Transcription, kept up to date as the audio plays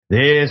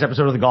This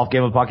episode of the Golf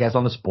Gambling Podcast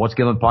on the Sports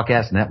Gambling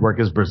Podcast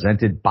Network is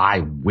presented by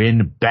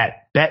WynnBET.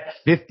 Bet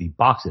 $50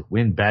 at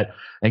WynnBET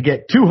and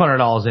get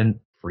 $200 in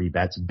free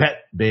bets.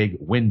 Bet big,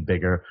 win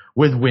bigger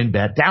with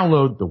WynnBET.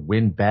 Download the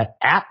WynnBET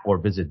app or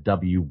visit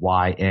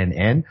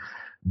WYNN.com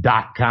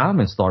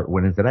and start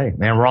winning today.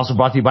 And we're also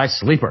brought to you by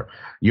Sleeper.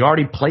 You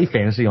already play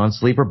fantasy on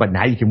Sleeper, but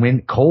now you can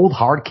win cold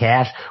hard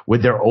cash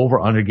with their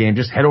over-under game.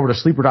 Just head over to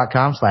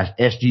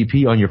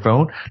sleeper.com/SGP on your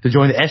phone to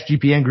join the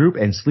SGPN group,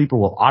 and Sleeper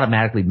will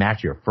automatically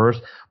match your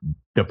first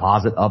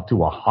deposit up to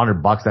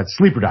 $100. That's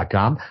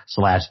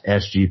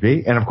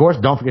sleeper.com/SGP. And of course,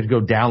 don't forget to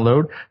go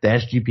download the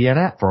SGPN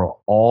app for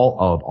all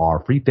of our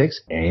free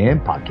picks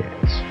and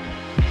podcasts.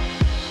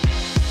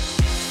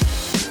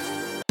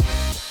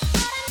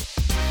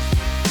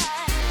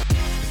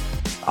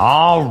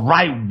 All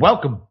right,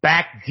 welcome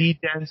back,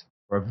 D-Dens,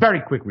 for a very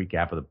quick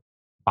recap of the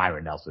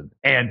Byron Nelson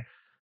and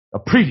a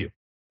preview of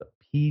the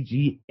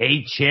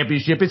PGA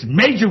Championship. It's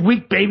major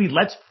week, baby.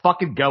 Let's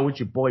fucking go with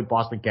your boy,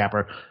 Boston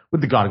Capper,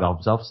 with the god of golf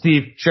himself,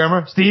 Steve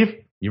Shermer.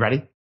 Steve, you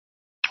ready?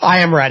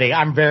 I am ready.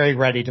 I'm very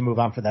ready to move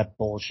on for that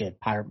bullshit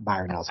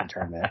Byron Nelson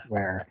tournament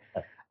where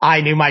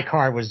I knew my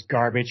card was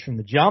garbage from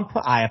the jump.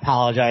 I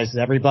apologize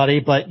to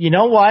everybody, but you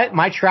know what?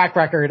 My track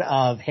record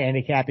of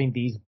handicapping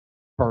these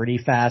birdie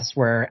fests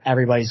where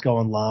everybody's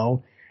going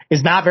low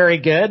is not very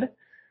good,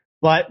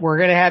 but we're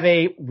going to have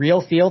a real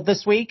field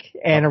this week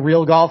and a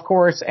real golf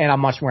course, and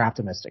I'm much more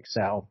optimistic.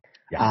 So,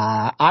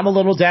 I'm a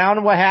little down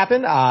on what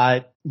happened.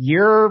 I'm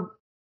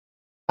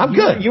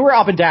good. You were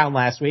up and down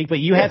last week, but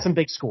you had some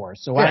big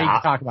scores. So why don't you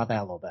talk about that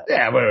a little bit?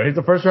 Yeah, well, it's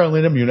the first round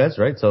Linda Muniz,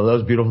 right? So that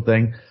was a beautiful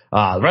thing.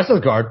 The rest of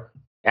the card,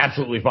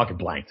 absolutely fucking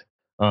blanked.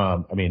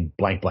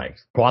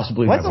 Blanks.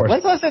 Possibly. When's the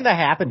last time that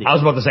happened to you? I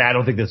was about to say, I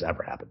don't think this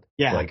ever happened.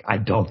 Yeah. I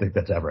don't think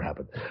that's ever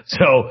happened.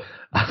 So,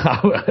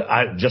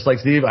 I just like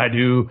Steve, I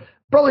do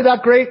probably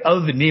not great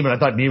other than Neiman. I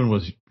thought Neiman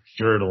was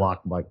sure to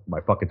lock my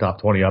fucking top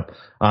 20 up.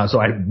 So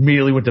I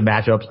immediately went to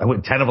matchups. I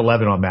went 10 of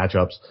 11 on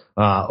matchups,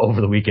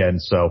 over the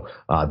weekend. So,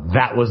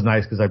 that was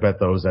nice because I bet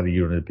those at a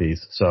unit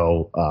apiece.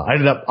 So, I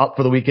ended up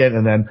for the weekend,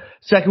 and then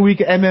second week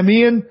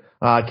MMEing,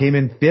 came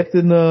in fifth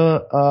in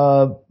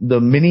the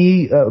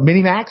mini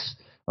max.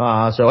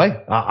 So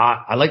hey,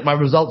 I like my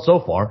results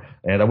so far,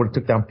 and I would have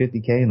took down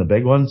 50K in the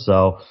big one.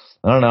 So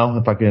I don't know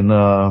if I can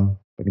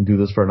do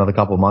this for another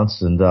couple of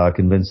months and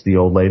convince the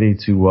old lady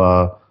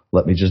to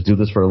let me just do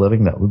this for a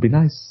living. That would be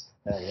nice.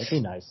 That would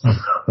be nice.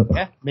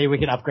 Yeah, maybe we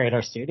can upgrade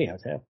our studio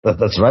too.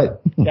 That's right.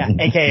 Yeah,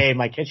 AKA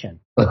my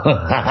kitchen.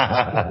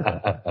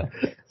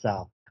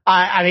 So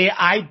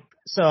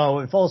so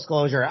in full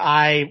disclosure,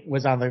 I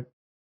was on the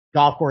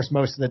golf course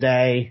most of the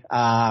day.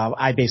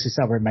 I basically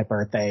celebrated my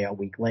birthday a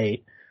week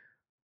late.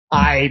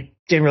 I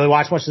didn't really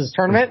watch much of this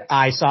tournament.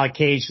 I saw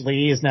Cage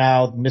Lee is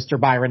now Mr.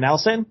 Byron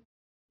Nelson,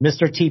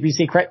 Mr.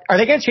 TPC. Are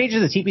they going to change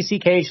it to TPC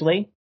Cage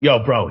Lee?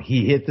 Yo, bro,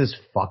 he hit this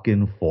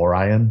fucking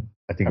 4-iron.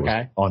 I think it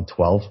was on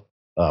 12.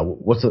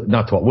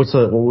 Not 12.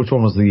 Which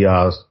one was the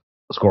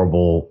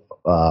scoreable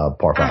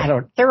par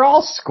 5? They're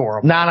all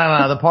scoreable.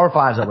 No. The par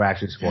 5s that were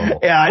actually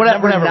scoreable. Yeah,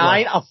 number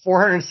 9, a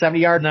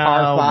 470-yard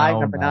par 5,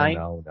 number 9.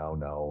 No.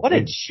 What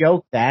a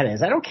joke that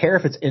is. I don't care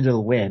if it's into the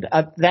wind.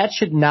 That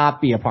should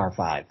not be a par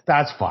 5.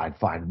 That's fine.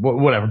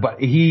 Whatever. But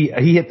he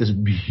hit this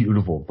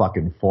beautiful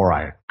fucking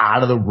 4-iron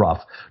out of the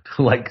rough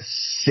to like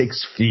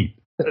 6 feet.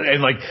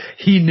 And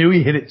he knew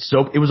he hit it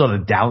it was on a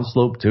down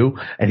slope too.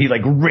 And he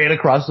ran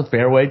across the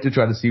fairway to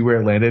try to see where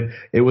it landed.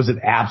 It was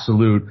an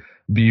absolute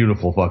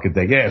beautiful fucking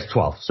thing. Yeah, it's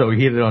 12. So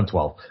he hit it on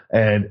 12.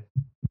 And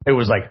it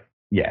was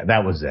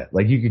that was it.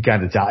 You could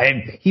kind of tell.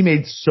 And he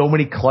made so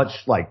many clutch,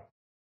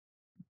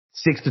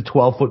 6 to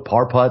 12 foot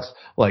par putts,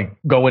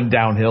 going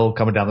downhill,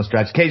 coming down the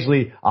stretch.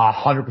 Occasionally,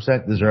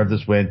 100% deserved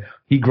this win.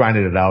 He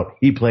grinded it out.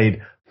 He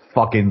played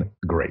fucking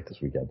great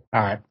this weekend.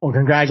 All right. Well,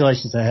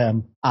 congratulations to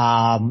him.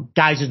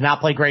 Guys did not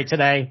play great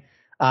today.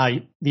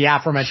 The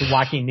aforementioned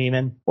Joaquin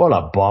Neiman. What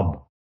a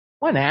bum.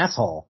 What an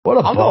asshole.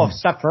 I'll go a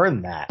step further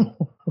than that.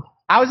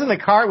 I was in the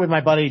cart with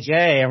my buddy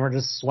Jay, and we're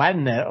just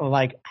sweating it.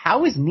 We're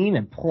how is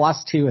Neiman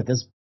 +2 at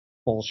this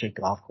bullshit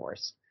golf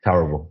course?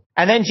 Terrible.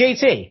 And then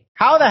JT,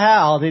 how the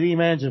hell did he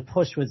manage to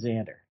push with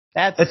Xander?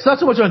 It's not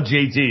so much on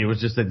JT. It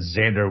was just that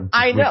Xander.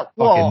 I know.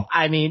 Well,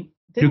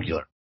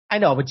 nuclear. I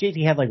know, but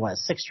JT had a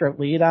 6-stroke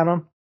lead on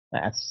him.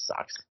 That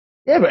sucks.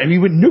 Yeah, but he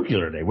went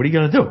nuclear today. What are you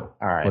going to do? All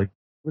right.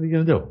 What are you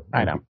going to do?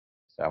 I know.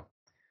 So, all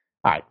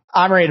right.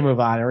 I'm ready to move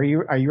on. Are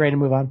you ready to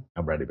move on?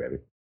 I'm ready, baby.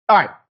 All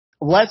right.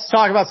 Let's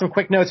talk about some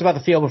quick notes about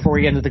the field before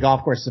we get into the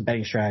golf course and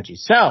betting strategy.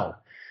 So,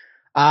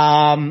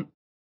 I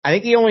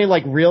think the only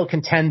real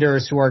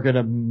contenders who are going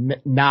to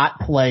not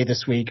play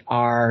this week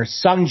are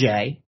Sung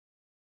Jae.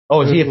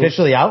 Oh, is he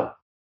officially out?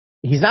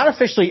 He's not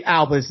officially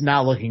out, but it's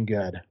not looking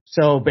good.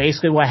 So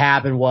basically what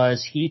happened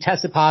was he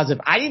tested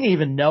positive. I didn't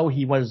even know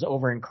he was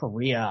over in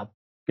Korea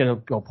going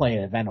to go play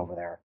an event over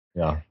there.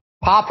 Yeah.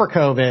 Pop for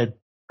COVID.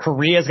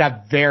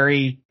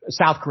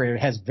 South Korea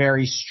has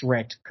very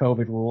strict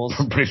COVID rules.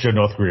 I'm pretty sure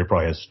North Korea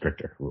probably has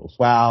stricter rules.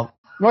 Well,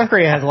 North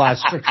Korea has a lot of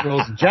strict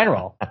rules in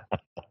general.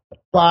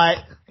 But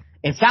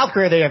In South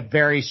Korea, they have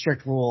very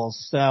strict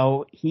rules.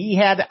 So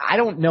I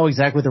don't know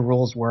exactly what the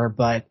rules were,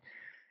 but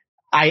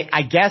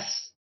I guess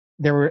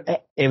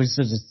it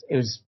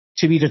was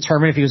to be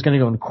determined if he was going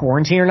to go in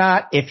quarantine or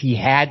not. If he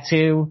had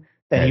to,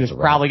 then he was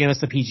probably going to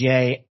miss the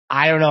PGA.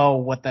 I don't know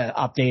what the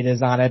update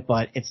is on it,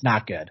 but it's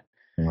not good.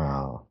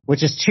 Wow.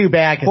 Which is too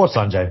bad. Poor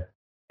Sanjay.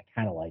 I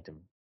kind of liked him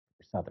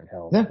for Southern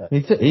Hills. Yeah,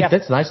 he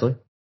fits nicely.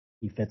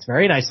 He fits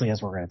very nicely,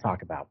 as we're going to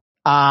talk about.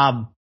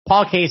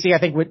 Paul Casey, I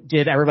think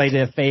everybody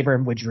did a favor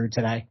and withdrew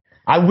today.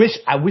 I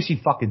wish he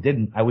fucking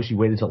didn't. I wish he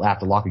waited until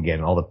after lock again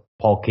and all the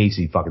Paul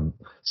Casey fucking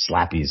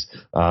slappies,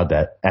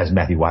 that, as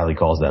Matthew Wiley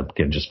calls them,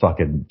 can just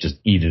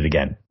eat it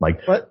again.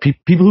 Like,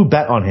 people who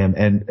bet on him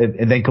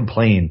and then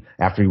complain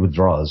after he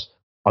withdraws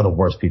are the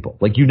worst people.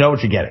 Like, you know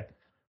what you're getting.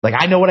 Like,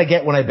 I know what I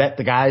get when I bet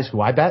the guys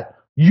who I bet.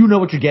 You know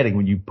what you're getting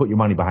when you put your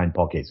money behind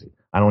Paul Casey.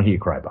 I don't hear you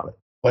cry about it.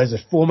 What is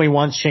it? Fool me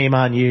once, shame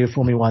on you.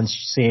 Fool me once,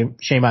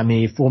 shame on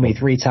me. Fool me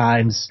 3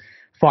 times.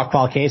 Fuck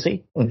Paul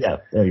Casey. Yeah,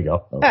 there you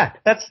go. Yeah,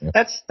 that's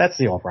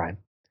the old rhyme.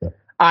 Yeah.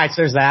 All right,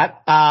 so there's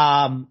that.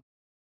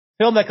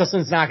 Phil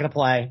Mickelson's not going to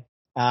play.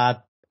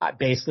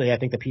 Basically, I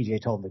think the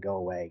PGA told him to go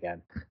away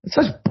again. It's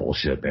such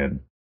bullshit, man.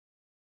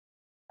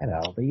 I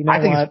know, but you know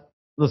what?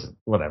 Listen,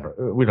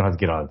 whatever. We don't have to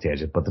get on a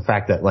tangent, but the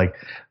fact that like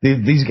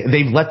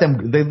they've let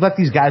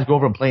these guys go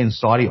over and play in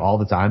Saudi all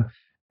the time,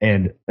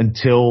 and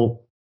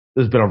until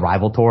there's been a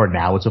rival tour, and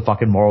now it's a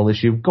fucking moral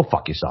issue. Go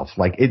fuck yourself.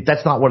 Like,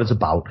 that's not what it's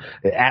about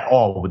at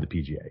all with the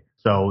PGA.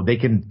 So they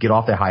can get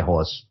off their high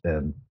horse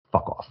and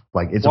fuck off.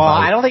 Like, it's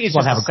I don't think it's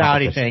just a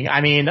Saudi thing.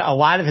 I mean, a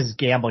lot of his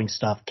gambling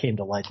stuff came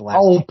to light the last.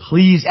 Oh,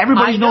 please!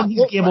 Everybody's known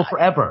he's gambled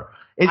forever.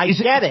 I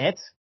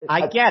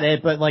get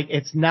it, but like,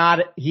 it's not.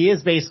 He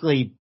is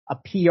basically a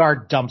PR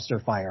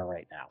dumpster fire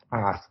right now.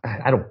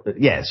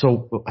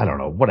 So I don't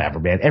know, whatever,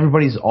 man.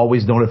 Everybody's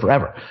always known it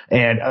forever.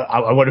 And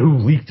I wonder who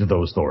leaked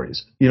those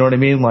stories. You know what I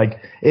mean? Like,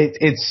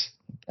 it's,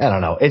 I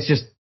don't know. It's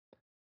just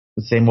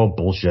the same old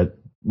bullshit,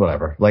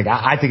 whatever. Like,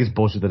 I think it's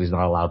bullshit that he's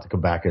not allowed to come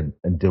back and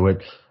do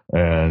it.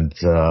 And,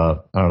 I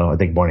don't know. I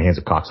think Moynihan's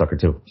a cocksucker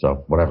too.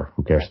 So whatever.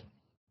 Who cares?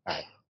 All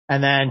right.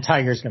 And then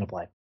Tiger's going to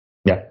play.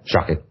 Yeah.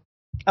 Shocking.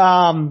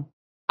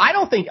 I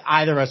don't think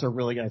either of us are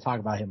really going to talk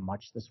about him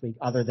much this week,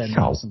 other than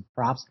some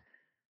props.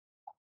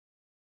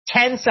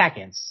 10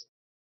 seconds.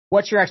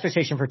 What's your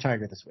expectation for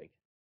Tiger this week?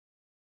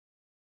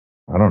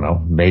 I don't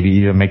know. Maybe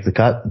even make the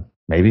cut.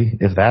 Maybe,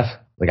 if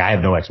that. Like, I have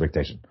no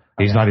expectation. Okay.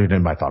 He's not even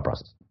in my thought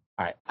process.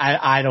 All right.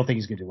 I don't think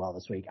he's going to do well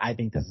this week. I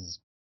think this is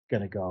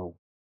going to go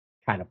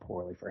kind of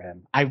poorly for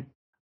him. I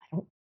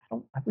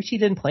wish he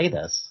didn't play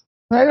this.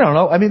 I don't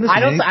know. I mean,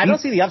 listen, I don't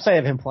see the upside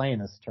of him playing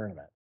this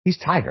tournament. He's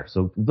Tiger.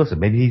 So listen,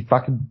 maybe he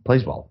fucking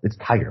plays well. It's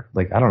Tiger.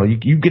 Like, I don't know.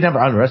 You can never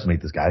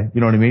underestimate this guy.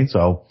 You know what I mean?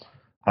 So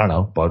I don't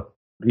know, but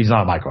he's not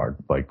on my card.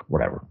 Like,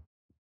 whatever.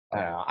 I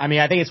don't know. I mean,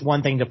 I think it's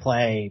one thing to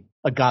play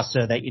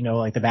Augusta that, you know,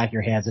 like the back of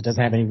your hands, it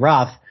doesn't have any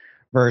rough,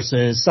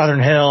 versus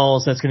Southern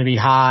Hills that's going to be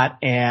hot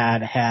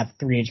and have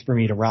 3-inch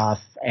Bermuda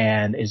rough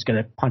and is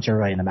going to punch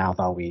everybody in the mouth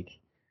all week.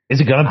 Is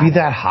it going to be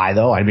that high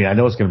though? I mean, I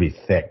know it's going to be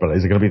thick, but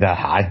is it going to be that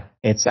high?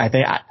 I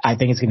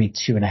think it's going to be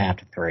 2.5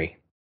 to 3.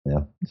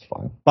 Yeah, it's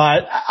fine.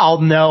 But I'll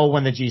know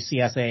when the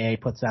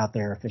GCSAA puts out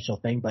their official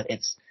thing, but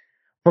it's,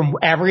 from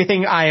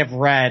everything I have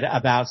read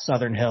about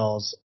Southern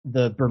Hills,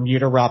 the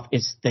Bermuda rough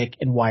is thick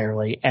and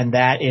wiry, and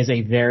that is a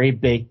very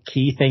big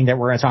key thing that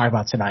we're going to talk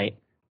about tonight.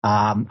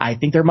 I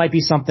think there might be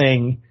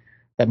something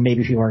that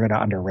maybe people are going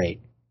to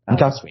underrate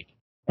this week.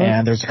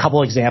 And there's a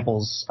couple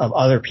examples of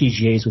other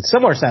PGAs with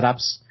similar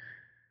setups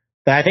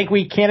that I think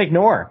we can't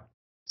ignore.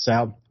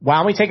 So why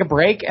don't we take a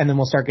break and then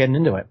we'll start getting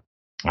into it.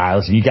 All right,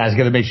 listen, you guys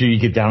got to make sure you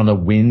get down on the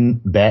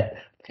WinBet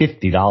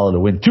 $50 to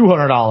win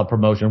 $200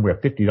 promotion. We're a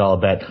 $50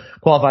 bet.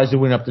 Qualifies to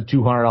win up to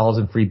 $200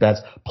 in free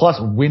bets. Plus,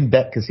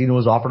 WinBet Casino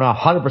is offering a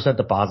 100%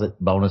 deposit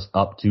bonus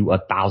up to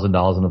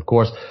 $1,000. And of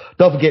course,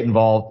 don't forget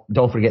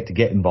to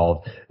get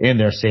involved in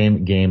their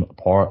same game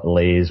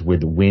parlays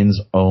with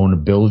Win's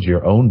own build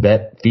your own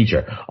bet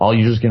feature. All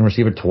users can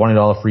receive a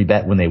 $20 free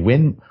bet when they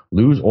win,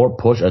 lose, or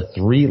push a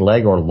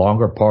 3-leg or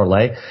longer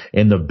parlay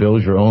in the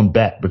build your own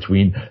bet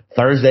between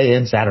Thursday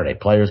and Saturday.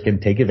 Players can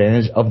take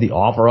advantage of the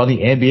offer on the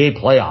NBA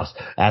playoffs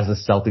as the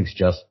Celtics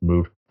just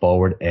moved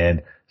forward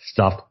and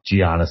stuffed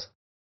Giannis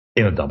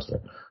in a dumpster.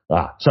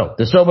 So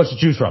there's so much to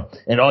choose from,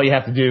 and all you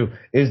have to do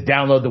is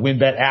download the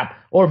WinBet app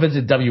or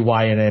visit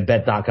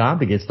wynnbet.com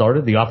to get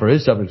started. The offer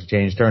is subject to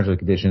change. Terms and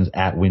conditions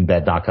at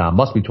winbet.com.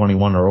 Must be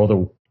 21 or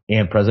older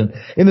and present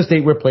in the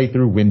state where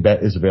playthrough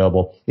WinBet is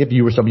available. If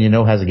you or someone you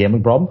know has a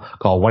gambling problem,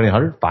 call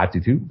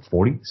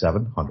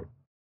 1-800-522-4700.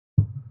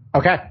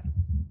 Okay,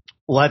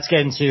 let's get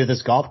into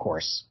this golf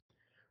course.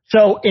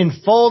 So in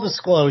full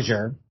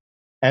disclosure,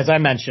 as I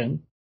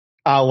mentioned,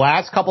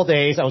 last couple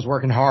days I was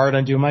working hard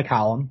on doing my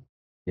column.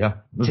 Yeah,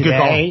 it was today,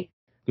 a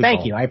good call.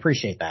 Thank you. I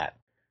appreciate that.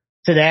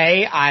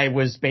 Today I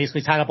was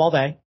basically tied up all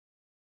day.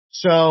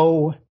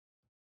 So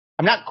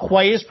I'm not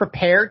quite as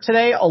prepared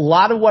today. A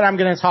lot of what I'm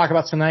going to talk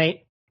about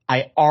tonight,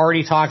 I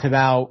already talked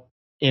about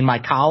in my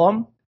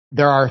column.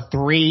 There are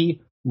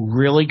 3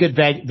 really good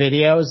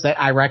videos that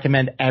I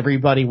recommend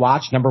everybody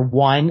watch. Number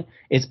one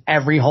is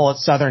every hole at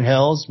Southern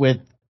Hills with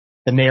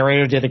the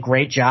narrator did a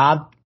great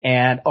job,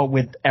 and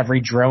with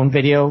every drone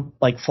video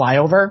like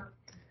flyover.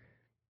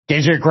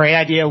 Gives you a great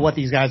idea of what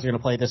these guys are going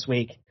to play this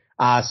week.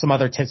 Some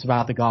other tips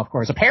about the golf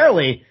course.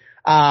 Apparently,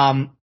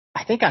 I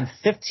think on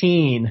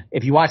 15,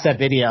 if you watch that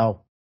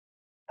video,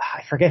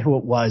 I forget who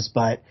it was,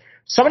 but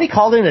somebody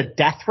called in a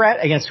death threat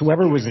against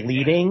whoever was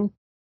leading.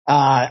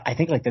 I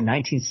think like the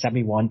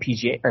 1971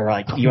 PGA or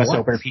like US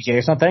Open or PGA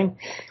or something.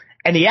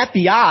 And the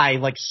FBI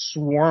like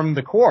swarmed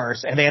the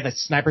course and they had the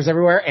snipers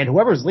everywhere. And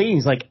whoever was leading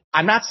is like,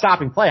 I'm not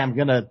stopping play. I'm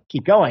going to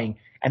keep going.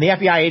 And the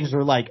FBI agents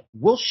were like,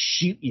 we'll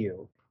shoot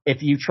you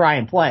if you try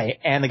and play.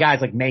 And the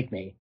guy's like, make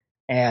me.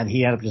 And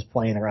he ended up just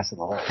playing the rest of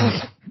the hole.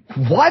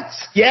 What?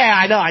 Yeah,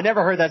 I know. I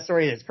never heard that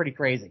story. It's pretty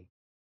crazy.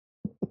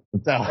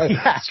 So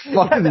yeah, it's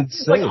fucking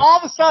insane. Like all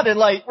of a sudden,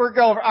 like we're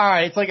going, all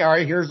right, it's like, all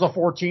right, here's the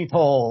 14th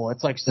hole.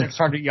 It's like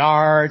 600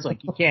 yards.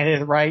 Like you can't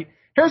hit it right.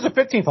 Here's the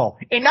 15th hole.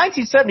 In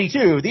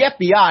 1972, the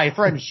FBI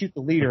threatened to shoot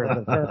the leader of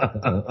the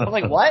tournament. I'm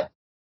like, what?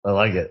 I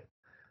like it.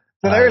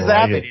 So there's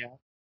that video.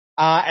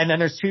 And then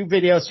there's two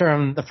videos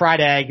from the Fried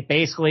Egg.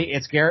 Basically,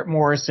 it's Garrett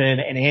Morrison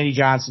and Andy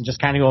Johnson just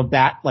kind of going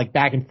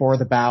back and forth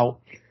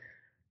about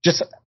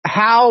just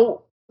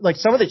how, like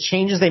some of the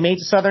changes they made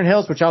to Southern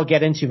Hills, which I'll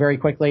get into very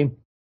quickly.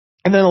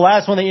 And then the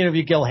last one, they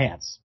interviewed Gil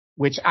Hanse,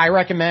 which I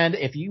recommend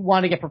if you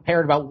want to get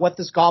prepared about what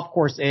this golf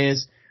course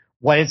is,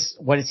 what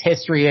its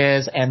history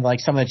is, and like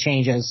some of the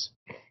changes.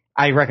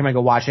 I recommend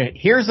go watch it.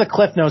 Here's the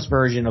Cliff Notes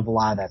version of a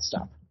lot of that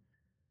stuff.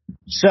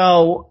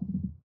 So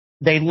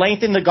they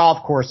lengthened the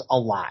golf course a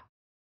lot.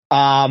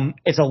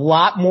 It's a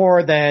lot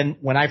more than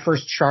when I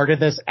first charted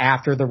this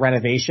after the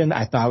renovation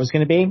I thought it was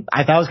going to be.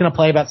 I thought it was going to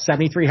play about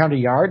 7,300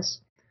 yards.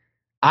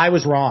 I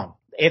was wrong.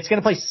 It's going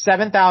to play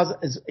 7,000.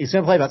 It's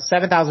going to play about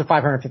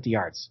 7,550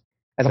 yards.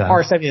 As a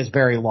par 70, it's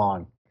very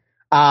long.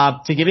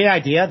 To give you an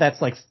idea, that's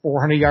like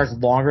 400 yards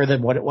longer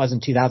than what it was in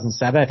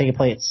 2007. I think it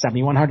played at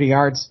 7,100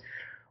 yards.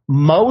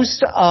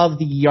 Most of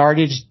the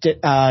yardage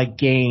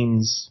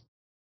gains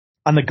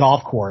on the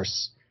golf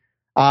course,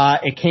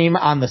 it came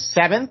on the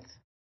 7th,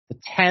 the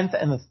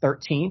 10th, and the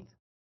 13th.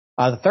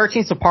 The 13th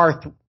is a par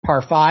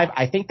 5.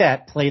 I think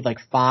that played like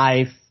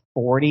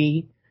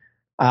 540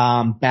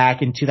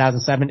 back in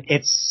 2007.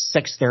 It's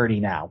 630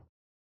 now.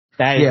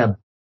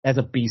 That's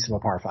a beast of a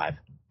par 5.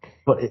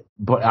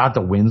 But aren't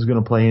the winds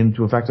going to play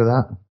into effect of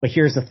that? But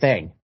here's the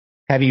thing.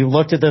 Have you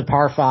looked at the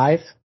par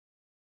 5?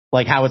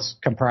 Like how it's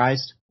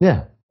comprised?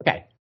 Yeah.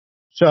 Okay.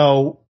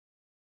 So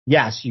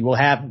yes, you will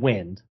have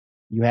wind.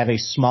 You have a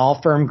small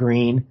firm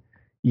green.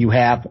 You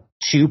have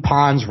 2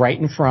 ponds right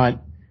in front.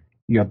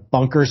 You have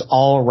bunkers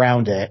all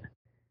around it.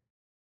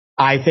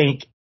 I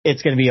think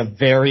it's going to be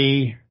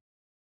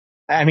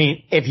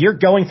if you're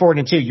going forward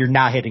in 2, you're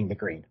not hitting the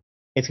green.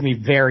 It's going to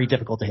be very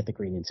difficult to hit the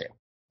green in 2.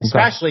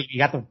 Especially you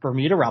got the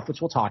Bermuda rough, which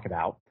we'll talk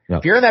about. Yep.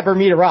 If you're in that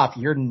Bermuda rough,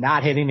 you're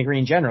not hitting the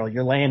green general.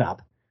 You're laying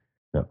up.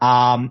 Yep.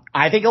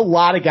 I think a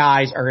lot of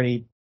guys are going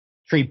to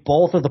treat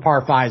both of the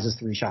par 5s as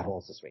 3-shot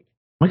holes this week.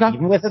 Okay.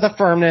 Even with the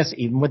firmness,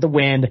 even with the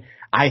wind,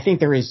 I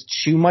think there is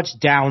too much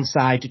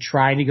downside to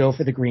trying to go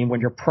for the green when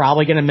you're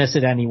probably going to miss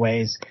it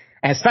anyways.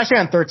 And especially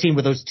on 13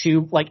 with those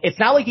 2, like it's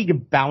not like you can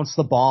bounce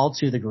the ball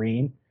to the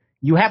green.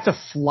 You have to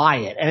fly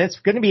it, and it's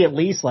going to be at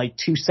least like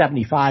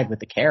 275 with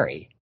the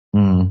carry.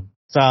 Mm.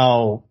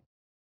 So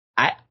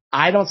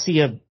I don't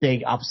see a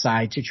big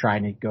upside to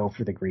trying to go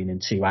for the green in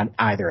 2 on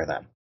either of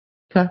them.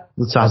 Okay.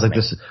 It sounds like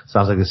the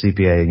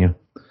CPA in you.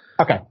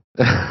 Okay.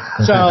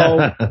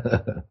 So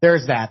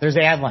there's that. There's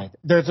ad length.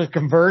 There's a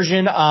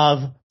conversion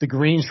of the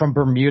greens from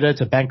Bermuda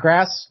to bent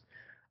grass.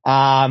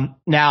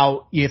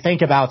 Now you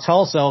think about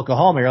Tulsa,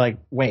 Oklahoma, you're like,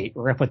 wait,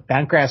 we're going to put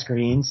bent grass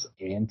greens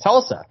in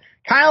Tulsa.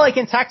 Kind of like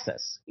in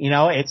Texas, and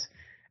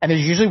there's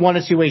usually 1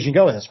 of 2 ways you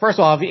can go with this. First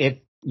of all, if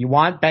you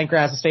want bent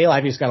grass to stay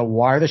alive, you just got to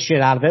wire the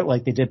shit out of it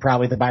like they did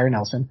probably the Byron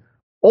Nelson.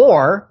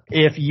 Or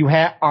if you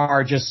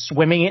are just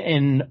swimming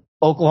in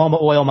Oklahoma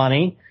oil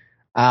money,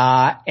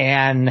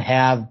 and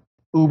have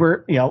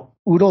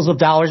oodles of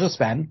dollars to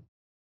spend,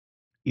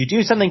 you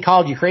do something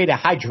called, you create a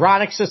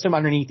hydronic system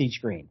underneath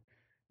each green.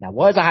 Now,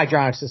 what is a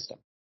hydronic system?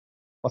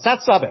 Well, it's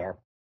not sub-air.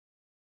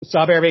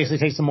 Sub-air basically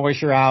takes the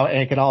moisture out,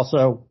 and it can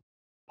also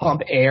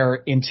pump air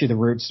into the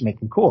roots to make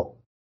them cool.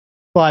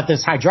 But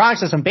this hydronic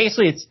system,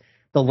 basically it's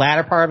the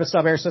latter part of a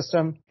sub-air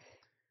system.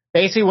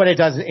 Basically what it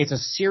does is it's a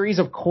series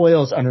of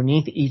coils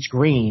underneath each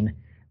green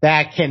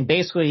that can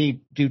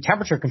basically do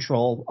temperature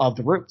control of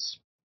the roots.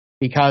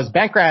 Because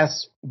bent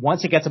grass,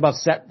 once it gets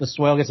the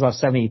soil gets above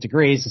 78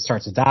 degrees, it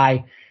starts to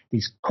die.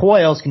 These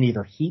coils can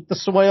either heat the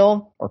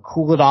soil or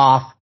cool it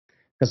off.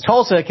 Because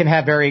Tulsa can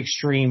have very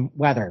extreme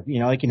weather.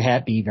 It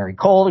can be very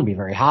cold and be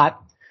very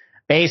hot.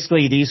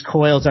 Basically, these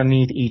coils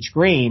underneath each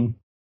green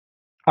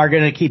are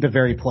going to keep it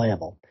very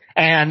playable.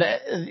 And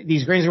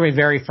these greens are going to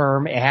be very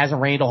firm. It hasn't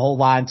rained a whole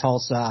lot in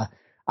Tulsa.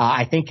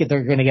 I think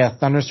they're going to get a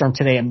thunderstorm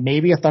today and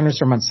maybe a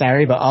thunderstorm on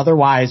Saturday, but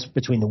otherwise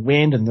between the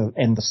wind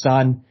and the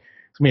sun,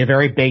 it's going to be a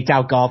very baked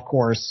out golf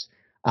course.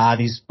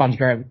 These bent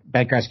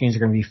grass greens are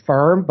going to be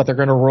firm, but they're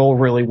going to roll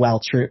really well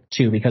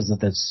too because of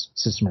this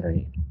system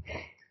underneath.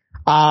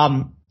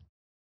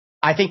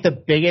 I think the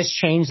biggest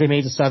change they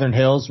made to Southern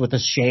Hills with the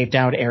shaved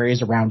down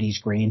areas around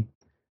each green.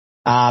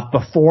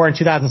 Before in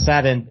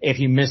 2007, if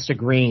you missed a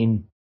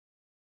green,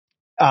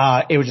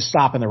 it would just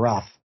stop in the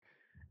rough.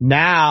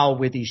 Now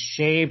with these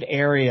shaved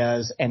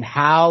areas and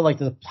how like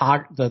the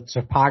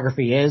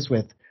topography is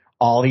with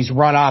all these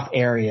runoff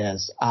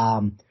areas,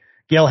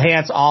 Gil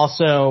Hance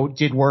also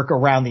did work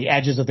around the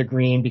edges of the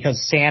green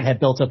because sand had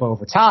built up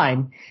over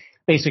time,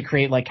 basically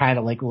create like kind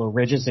of like little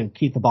ridges and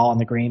keep the ball on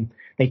the green.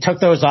 They took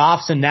those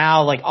off, so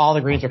now like all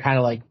the greens are kind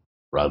of like,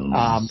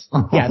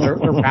 they're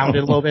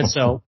rounded a little bit.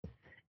 So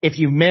if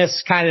you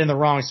miss kind of in the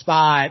wrong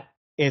spot,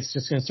 it's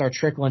just going to start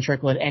trickling,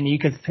 and you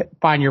could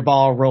find your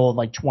ball rolled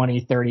like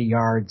 20, 30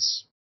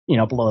 yards,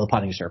 below the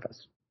putting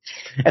surface.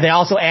 And they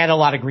also add a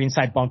lot of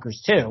greenside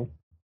bunkers too.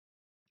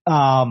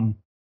 And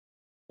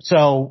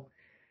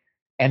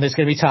it's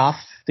going to be tough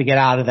to get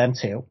out of them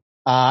too.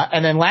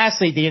 And then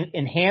lastly, the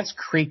enhanced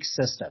creek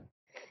system.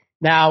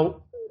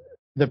 Now,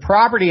 the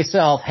property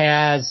itself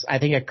has, I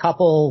think, a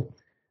couple,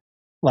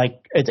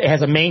 like it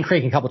has a main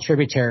creek and a couple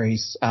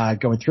tributaries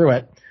going through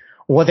it.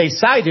 What they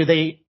decided to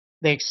do,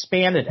 they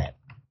expanded it,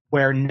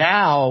 where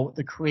now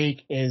the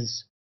creek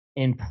is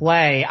in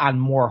play on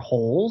more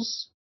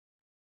holes.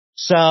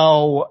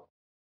 So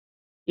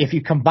if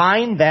you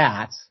combine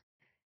that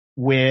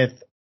with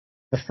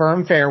the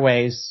firm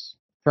fairways,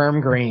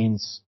 firm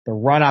greens, the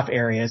runoff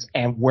areas,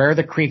 and where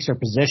the creeks are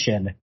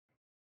positioned,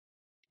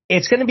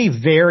 it's going to be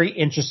very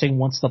interesting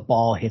once the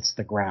ball hits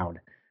the ground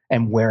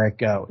and where it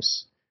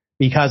goes.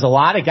 Because a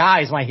lot of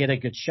guys might hit a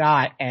good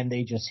shot and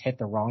they just hit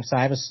the wrong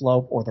side of a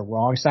slope or the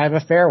wrong side of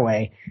a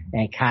fairway,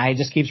 and it kind of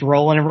just keeps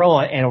rolling and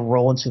rolling, and it'll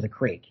roll into the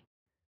creek.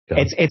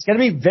 Okay. It's going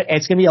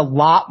to be a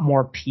lot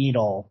more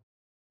penal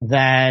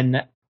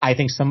than I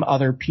think some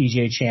other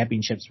PGA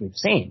championships we've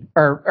seen,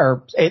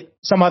 or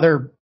some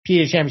other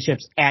PGA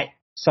championships at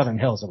Southern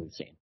Hills that we've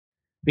seen,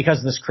 because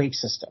of this creek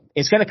system.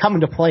 It's going to come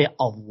into play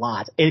a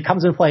lot. It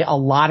comes into play a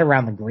lot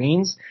around the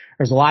greens.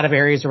 There's a lot of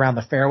areas around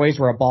the fairways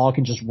where a ball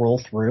can just roll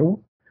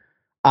through.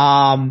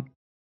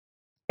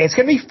 It's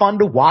going to be fun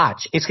to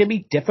watch. It's going to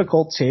be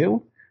difficult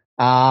too.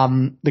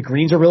 The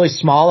greens are really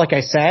small. Like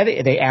I said,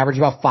 they average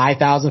about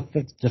 5,000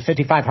 to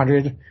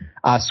 5,500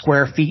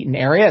 square feet in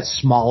area. It's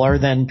smaller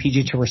than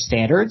PGA Tour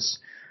standards.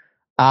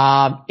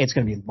 It's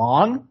going to be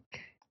long.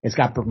 It's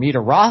got Bermuda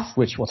rough,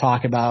 which we'll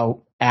talk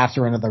about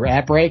after another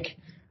ad break.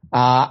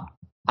 I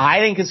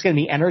think it's going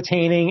to be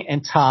entertaining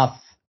and tough,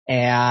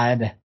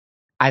 and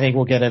I think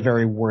we'll get a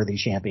very worthy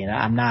champion.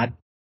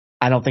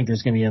 I don't think we're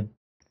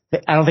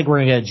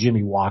going to get a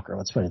Jimmy Walker.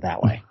 Let's put it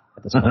that way.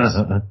 At this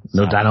point.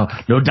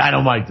 No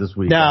dynamite this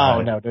week.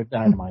 No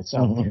dynamite. So,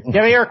 do you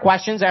have any other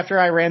questions after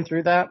I ran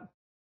through that?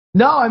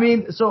 No, I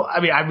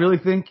really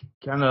think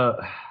we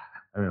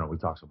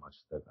talk so much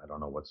that I don't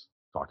know what's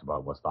talked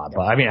about, what's not.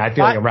 But I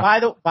feel like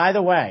by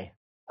the way,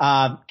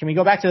 can we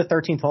go back to the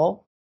 13th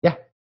hole? Yeah.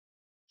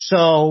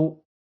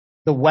 So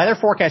the weather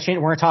forecast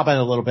changed. We're going to talk about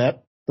it a little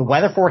bit. The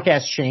weather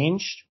forecast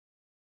changed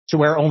to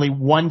where only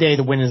one day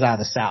the wind is out of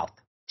the south.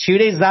 2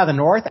 days is out of the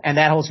north, and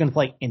that hole's going to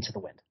play into the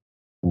wind.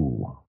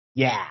 Ooh.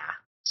 Yeah.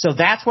 So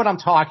that's what I'm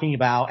talking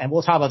about, and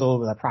we'll talk about a little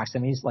bit of the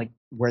proximities, like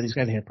where these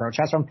guys hit approach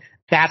shots from.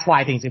 That's why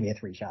I think it's going to be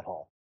a 3-shot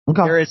hole.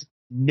 Okay. There is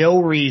no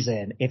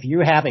reason, if you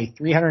have a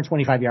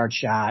 325-yard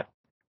shot,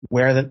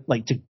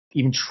 to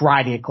even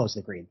try to get close to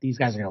the green. These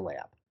guys are going to lay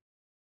up.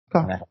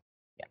 Okay.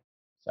 Yeah.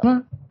 So,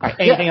 all right.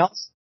 Anything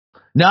else?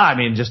 No,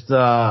 it's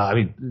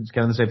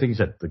kind of the same thing you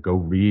said. To go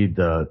read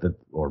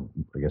or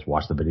I guess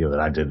watch the video that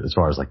I did as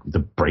far as like the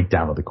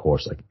breakdown of the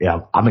course. Like,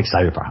 yeah, I'm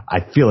excited for it. I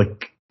feel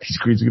like these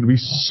greens are going to be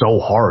so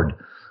hard,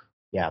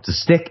 to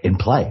stick and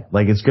play.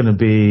 Like it's going to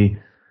be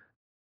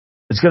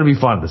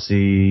fun to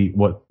see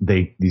what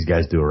these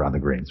guys do around the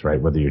greens,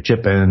 right? Whether you're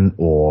chipping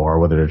or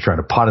whether they're trying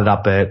to putt it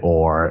up it,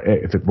 or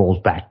if it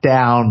rolls back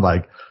down,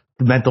 like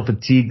the mental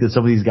fatigue that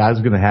some of these guys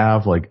are going to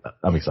have. Like,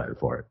 I'm excited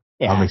for it.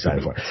 Yeah, I'm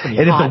excited for it. And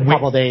it's a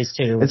couple of days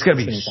too. It's going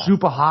to be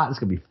super hot. It's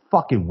going to be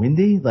fucking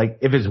windy. Like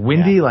if it's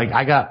windy, like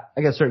I got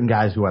certain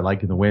guys who I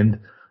like in the wind.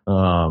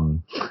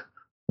 And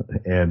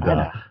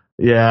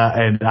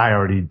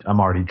I'm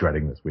already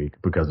dreading this week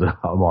because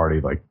I'm already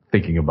like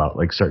thinking about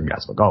like certain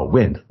guys like, oh,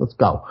 wind, let's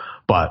go.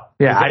 But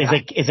yeah,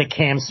 is it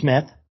Cam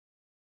Smith?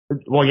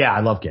 Well, yeah,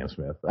 I love Cam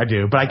Smith. I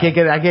do, but I can't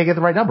get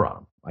the right number on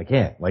him. I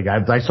can't. Like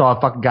I saw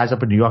fucking guys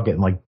up in New York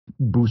getting like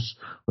boosts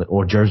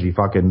or Jersey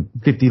fucking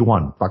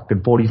 50-1,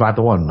 fucking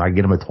 45-1. I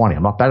get him at 20.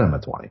 I'm not betting him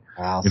at 20.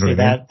 I'll see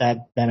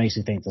that makes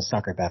you think it's a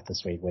sucker bet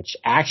this week, which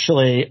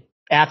actually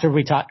after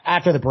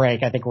the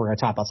break, I think we're going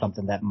to talk about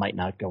something that might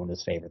not go in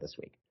his favor this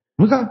week.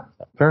 Okay.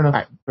 Fair enough.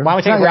 All right. Why don't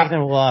we take a break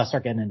and we'll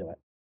start getting into it.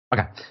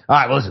 Okay. All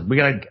right. Well, listen, we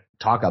got to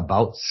talk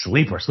about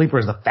Sleeper. Sleeper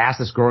is the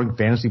fastest growing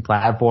fantasy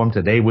platform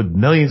today with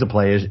millions of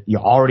players.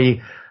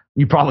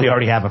 You probably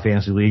already have a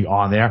fantasy league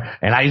on there,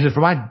 and I use it for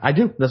mine. I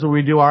do. That's what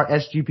we do our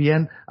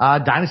SGPN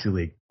Dynasty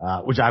League,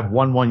 which I've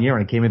won 1 year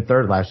and I came in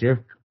third last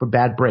year. for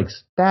bad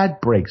breaks.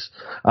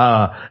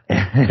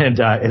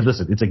 And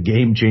listen, it's a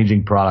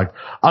game-changing product,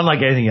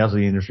 unlike anything else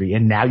in the industry.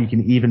 And now you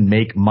can even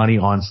make money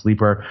on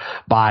Sleeper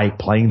by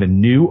playing the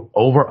new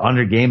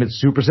over-under game. It's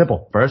super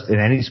simple. First, in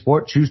any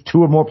sport, choose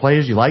 2 or more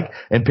players you like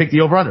and pick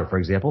the over-under. For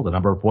example, the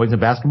number of points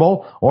in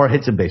basketball or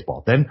hits in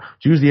baseball. Then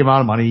choose the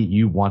amount of money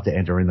you want to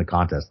enter in the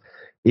contest.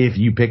 If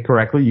you pick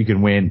correctly, you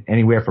can win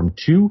anywhere from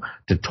 2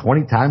 to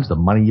 20 times the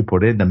money you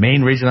put in. The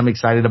main reason I'm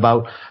excited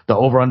about the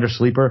over-under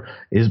Sleeper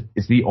is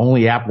it's the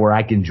only app where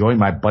I can join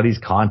my buddies'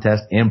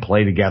 contest and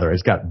play together.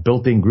 It's got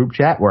built-in group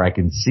chat where I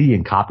can see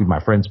and copy my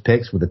friends'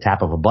 picks with a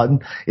tap of a button.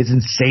 It's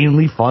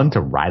insanely fun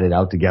to ride it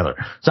out together.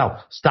 So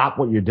stop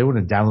what you're doing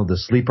and download the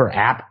Sleeper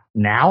app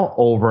now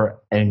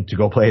and to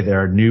go play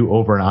their new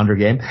over and under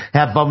game.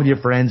 Have fun with your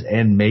friends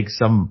and make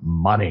some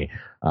money.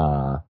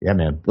 Yeah,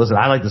 man. Listen,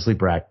 I like the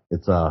Sleeper app.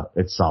 It's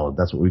solid.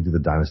 That's what we do the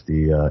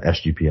Dynasty,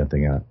 SGPN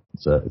thing at.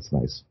 It's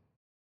nice.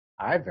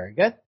 All right. Very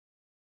good.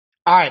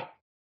 All right.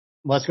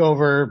 Let's go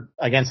over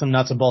again some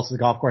nuts and bolts of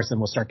the golf course,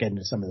 and we'll start getting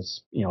into some of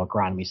this,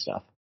 agronomy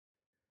stuff.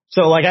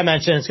 So like I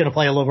mentioned, it's going to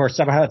play a little over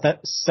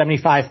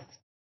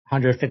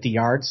 7,550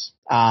 yards.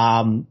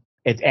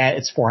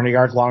 It's 400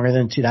 yards longer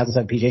than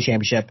 2007 PGA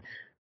Championship.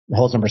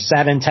 Holes number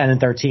 7, 10, and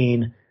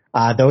 13.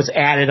 Those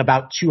added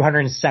about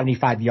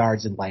 275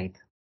 yards in length.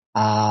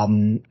 I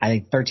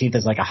think 13th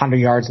is like 100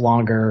 yards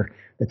longer.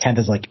 The 10th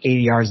is like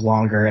 80 yards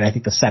longer. And I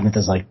think the 7th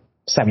is like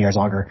 7 yards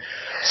longer.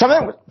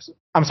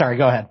 I'm sorry,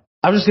 go ahead.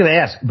 I was just going to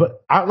ask,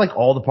 but aren't like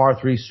all the par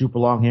 3s super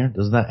long here?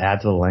 Doesn't that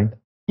add to the length?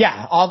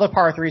 Yeah, all the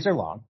par 3s are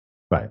long.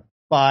 Right.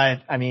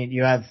 But I mean,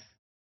 you have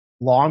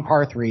long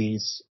par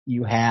 3s.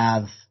 You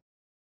have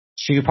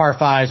 2 par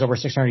 5s over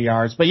 600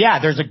 yards. But yeah,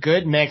 there's a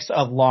good mix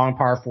of long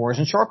par 4s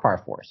and short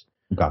par 4s,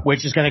 okay,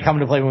 which is going to come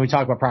into play when we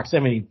talk about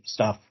proximity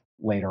stuff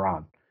later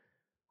on.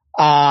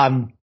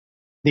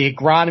 The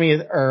agronomy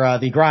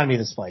of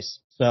this place.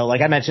 So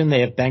like I mentioned,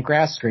 they have bent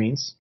grass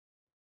screens.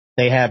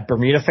 They have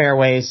Bermuda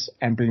fairways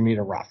and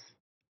Bermuda rough.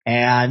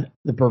 And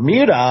the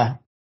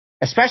Bermuda,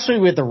 especially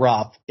with the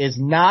rough, is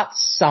not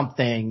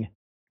something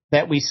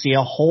that we see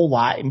a whole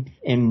lot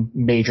in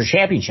major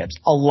championships.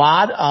 A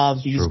lot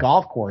of these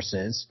golf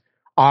courses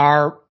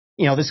are,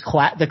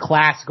 the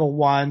classical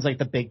ones, like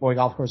the big boy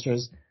golf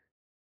courses.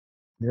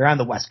 They're on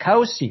the West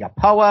Coast. You got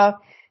POA.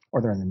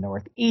 Or they're in the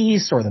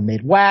Northeast or the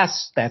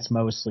Midwest. That's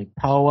mostly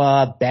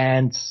POA,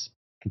 bent,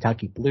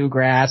 Kentucky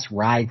bluegrass,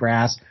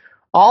 ryegrass,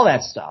 all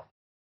that stuff.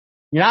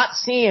 You're not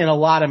seeing a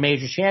lot of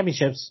major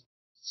championships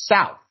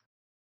south,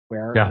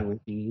 where it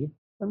would be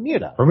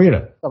Bermuda.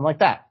 Something like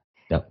that.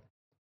 Yep.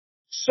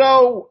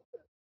 So,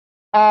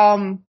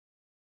 sorry,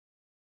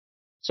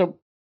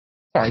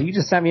 you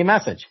just sent me a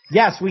message.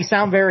 Yes, we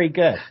sound very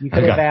good. You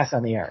could have asked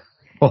on the air.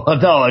 Well,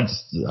 no, I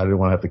didn't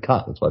want to have to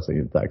cut. That's why I sent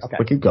you the text. Okay.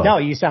 But keep going. No,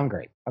 you sound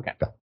great. Okay.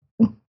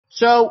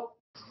 So,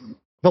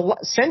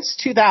 since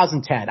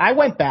 2010, I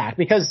went back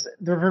because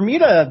the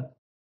Bermuda,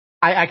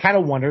 I kind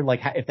of wondered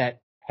if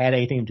that had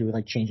anything to do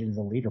with changing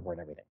the leaderboard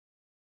and everything.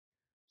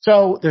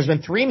 So there's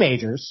been 3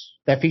 majors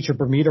that feature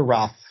Bermuda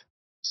rough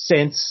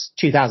since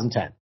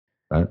 2010.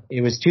 Right. It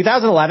was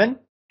 2011,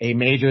 a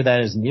major that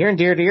is near and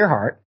dear to your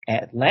heart,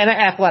 Atlanta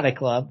Athletic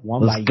Club,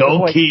 won by your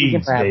boy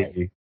Keegan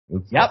Bradley.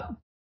 Yep.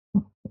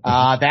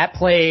 That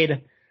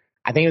played,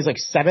 I think it was like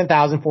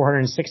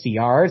 7,460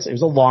 yards. It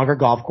was a longer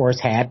golf course,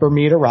 had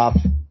Bermuda rough.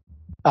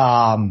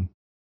 That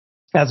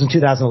was in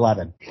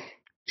 2011.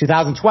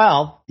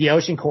 2012, the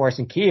Ocean Course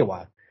in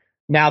Kiowa.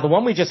 Now, the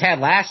one we just had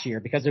last year,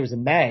 because it was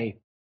in May,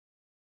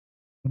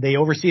 they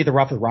oversee the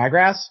rough with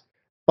ryegrass.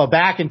 But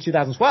back in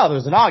 2012, it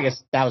was in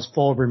August, that was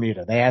full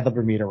Bermuda. They had the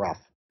Bermuda rough.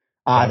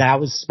 That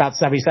was about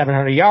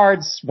 7,700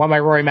 yards, won by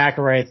Rory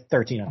McIlroy at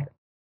 1,300.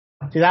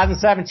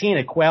 2017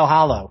 at Quail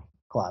Hollow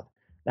Club.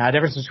 Now, the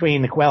difference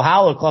between the Quail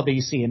Hollow Club that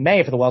you see in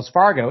May for the Wells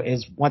Fargo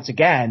is, once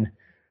again,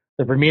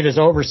 the Bermuda's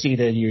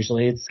overseeded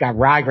usually. It's got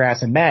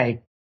ryegrass in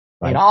May.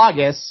 Right. In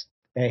August,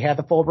 they had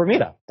the full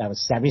Bermuda. That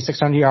was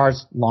 7,600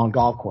 yards, long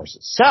golf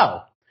courses. So,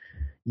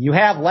 you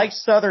have, like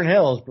Southern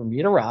Hills,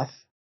 Bermuda rough,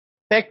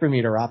 thick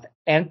Bermuda rough,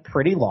 and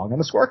pretty long on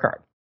the scorecard.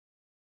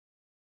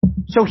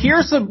 So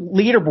here's the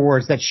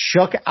leaderboards that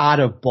shook out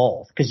of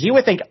both. Because you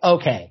would think,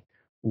 okay,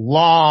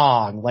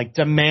 long,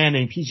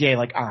 demanding PGA,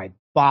 all right,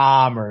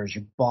 bombers,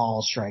 your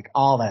ball strike,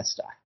 all that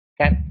stuff.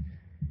 Okay.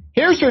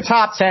 Here's your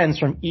top 10s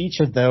from each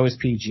of those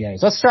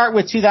PGAs. Let's start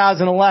with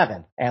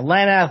 2011,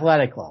 Atlanta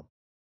Athletic Club.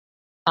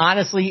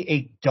 Honestly,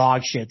 a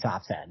dog shit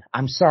top 10.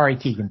 I'm sorry,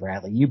 Keegan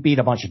Bradley. You beat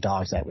a bunch of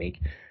dogs that week.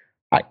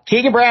 All right,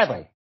 Keegan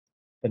Bradley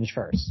finished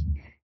first.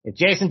 You have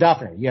Jason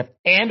Duffner. You have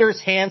Anders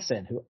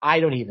Hansen, who I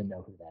don't even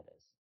know who that is.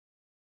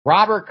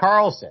 Robert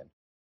Carlson.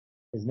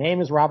 His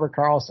name is Robert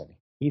Carlson.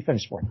 He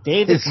finished fourth.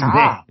 David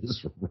Toms.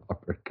 His name is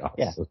Robert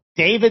Carlson. Yeah.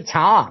 David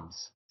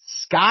Toms.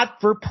 Scott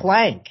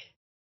Verplank.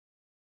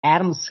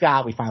 Adam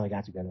Scott, we finally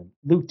got to go to.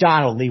 Luke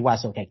Donald, Lee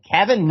West. Okay.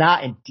 Kevin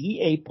Nutt and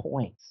D.A.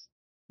 Points.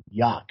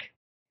 Yuck.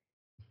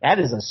 That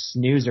is a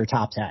snoozer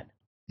top 10.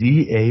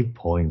 D.A.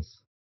 Points.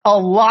 A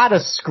lot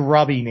of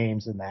scrubby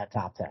names in that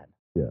top 10.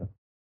 Yeah.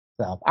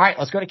 So, all right,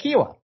 let's go to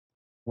Kiowa.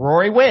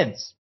 Rory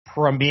wins.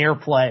 premier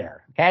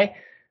player. Okay.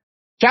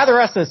 Check out the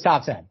rest of this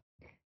top 10.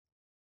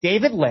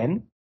 David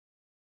Lynn,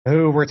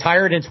 who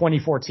retired in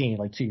 2014,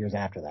 like 2 years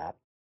after that.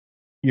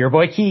 Your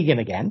boy Keegan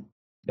again.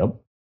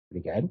 Nope.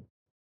 Pretty good.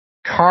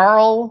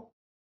 Carl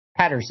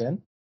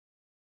Patterson,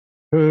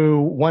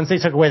 who, once they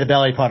took away the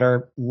belly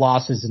putter,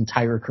 lost his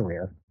entire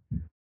career.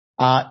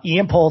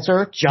 Ian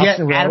Poulter,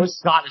 Justin Rose. Adam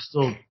Scott is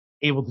still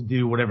able to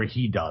do whatever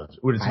he does.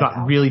 It's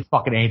not really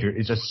fucking Andrew.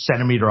 It's a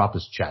centimeter off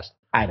his chest.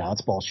 I know,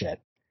 it's bullshit.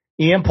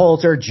 Ian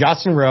Poulter,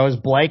 Justin Rose,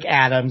 Blake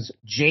Adams,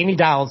 Jamie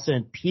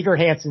Donaldson, Peter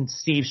Hansen,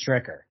 Steve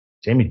Stricker.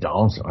 Jamie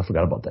Donaldson, I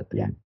forgot about that dude.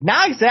 Yeah.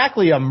 Not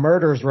exactly a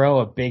murderer's row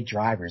of big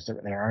drivers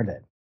there, aren't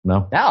it?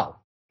 No.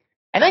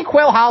 And then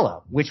Quail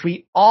Hollow, which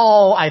we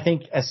all, I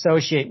think,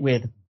 associate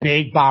with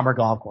Big Bomber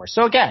Golf Course.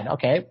 So again,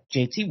 okay,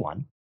 JT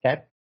won.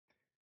 Okay.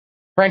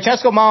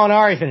 Francesco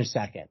Molinari finished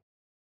second.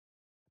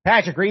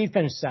 Patrick Reed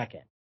finished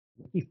second.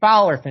 Ricky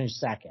Fowler finished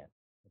second.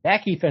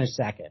 Becky finished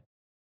second.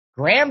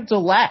 Graham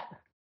Dillette,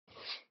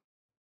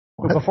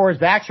 before his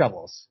back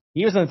troubles,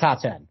 he was in the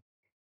top 10.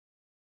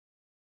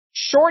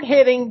 Short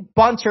hitting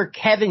bunter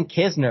Kevin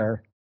Kisner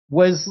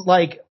was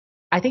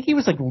I think he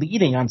was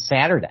leading on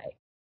Saturday.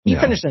 He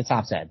finished in the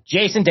top 10.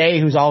 Jason Day,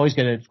 who's always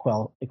good at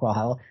Quail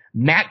Hollow.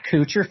 Matt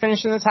Kuchar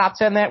finished in the top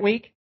 10 that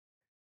week.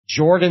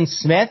 Jordan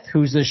Smith,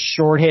 who's a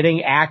short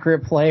hitting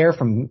accurate player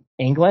from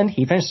England,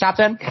 he finished top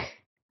 10.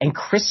 And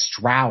Chris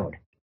Stroud,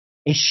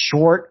 a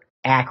short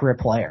accurate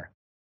player.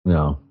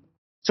 No.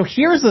 So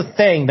here's the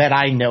thing that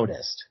I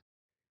noticed.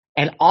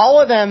 And all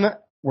of them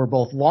were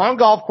both long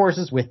golf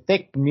courses with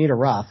thick Bermuda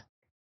rough.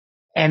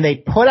 And they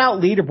put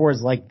out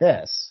leaderboards like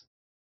this.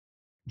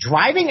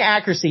 Driving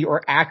accuracy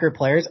or accurate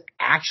players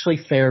actually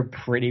fared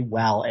pretty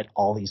well at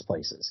all these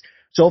places.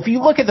 So if you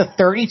look at the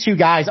 32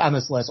 guys on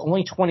this list,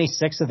 only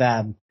 26 of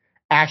them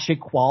actually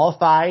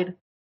qualified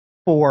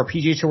for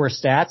PGA Tour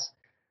stats.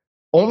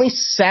 Only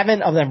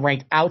 7 of them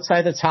ranked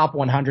outside the top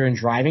 100 in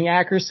driving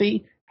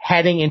accuracy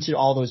heading into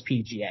all those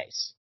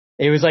PGAs.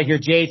 It was your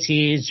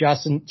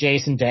JTs,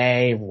 Jason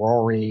Day,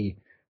 Rory,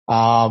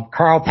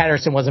 Carl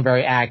Pedersen wasn't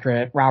very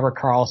accurate, Robert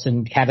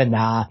Carlson, Kevin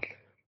Na.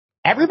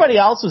 Everybody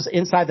else was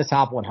inside the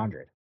top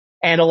 100.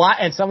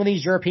 And some of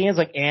these Europeans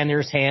like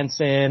Anders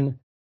Hansen,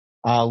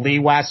 Lee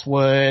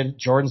Westwood,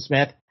 Jordan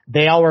Smith,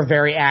 they all were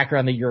very accurate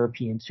on the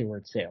European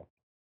tour too.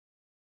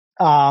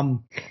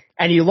 And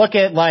you look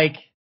at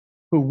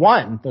who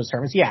won those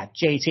tournaments. Yeah,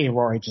 JT and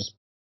Rory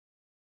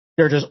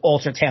they're just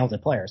ultra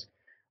talented players.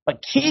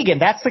 But Keegan,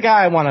 that's the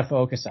guy I want to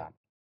focus on.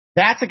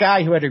 That's a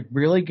guy who had a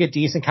really good,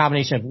 decent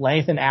combination of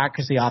length and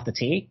accuracy off the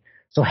tee.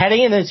 So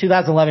heading into the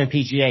 2011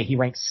 PGA, he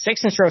ranked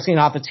 6th in strokes gained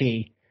off the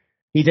tee.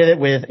 He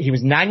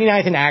was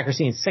 99th in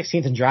accuracy and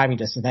 16th in driving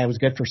distance. That was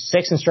good for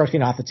 6th in strokes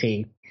gained off the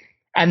tee.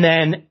 And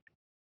then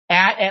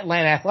at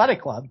Atlanta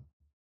Athletic Club,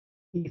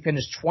 he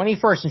finished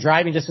 21st in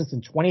driving distance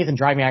and 20th in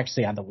driving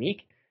accuracy on the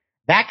week.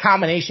 That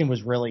combination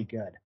was really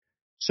good.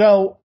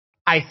 So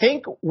I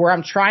think where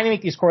I'm trying to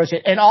make these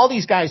correlations, and all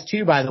these guys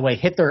too, by the way,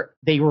 hit their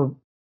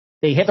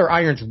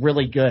irons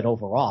really good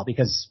overall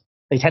because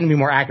they tend to be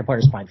more accurate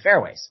players playing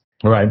fairways.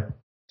 Right.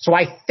 So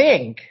I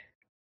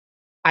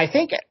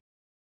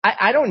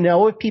don't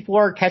know if people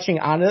are catching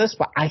on to this,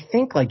 but I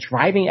think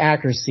driving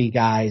accuracy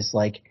guys,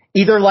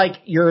 either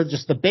you're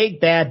just the big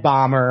bad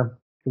bomber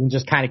who can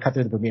just kind of cut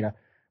through the Bermuda,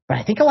 but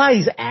I think a lot of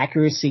these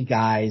accuracy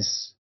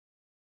guys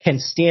can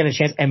stand a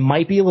chance and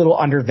might be a little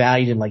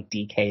undervalued in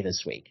DK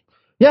this week.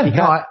 Yeah,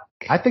 because,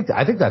 I think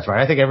that's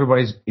right. I think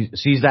everybody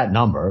sees that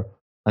number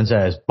and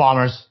says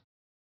bombers.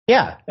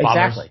 Yeah,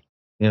 exactly.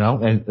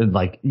 Bombers,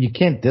 and you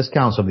can't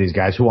discount some of these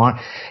guys who aren't.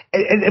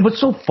 And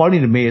what's so funny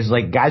to me is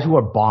guys who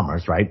are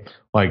bombers, right?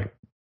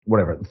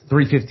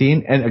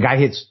 315 and a guy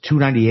hits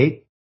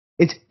 298.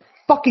 It's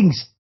fucking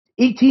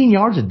 18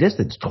 yards of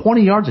distance,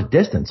 20 yards of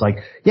distance.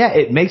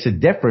 It makes a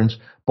difference,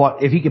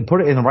 but if he can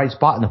put it in the right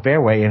spot in the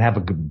fairway and have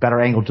a better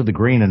angle to the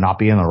green and not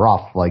be in the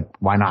rough,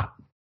 why not?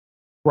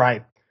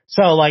 Right.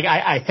 So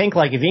I think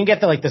if you can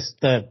get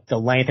the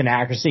length and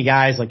accuracy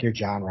guys your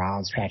John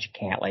Rounds, Patrick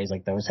Cantlays,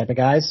 those type of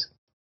guys,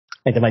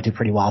 I think they might do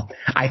pretty well.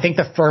 I think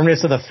the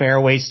firmness of the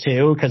fairways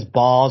too, because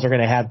balls are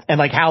going to have,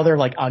 and how they're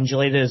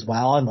undulated as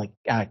well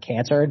and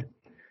cantered.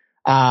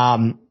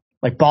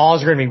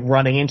 Balls are going to be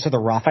running into the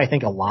rough, I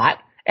think, a lot.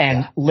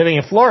 And living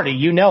in Florida,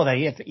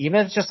 that even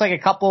if it's just a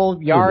couple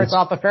yards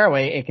off the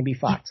fairway, it can be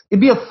fucked. It'd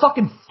be a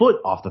fucking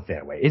foot off the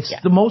fairway. It's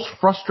the most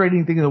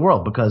frustrating thing in the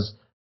world because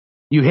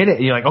you hit it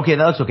and you're okay,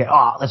 that looks okay.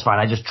 Oh, that's fine.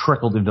 I just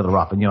trickled into the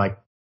rough. And you're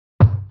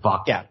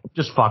fuck. Yeah. I'm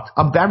just fucked.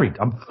 I'm buried.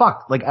 I'm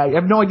fucked. I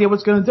have no idea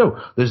what's going to do.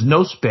 There's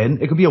no spin.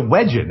 It could be a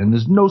wedge in and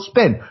there's no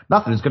spin.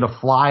 Nothing. It's going to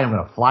fly. I'm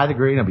going to fly the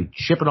green. I'll be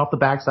chipping off the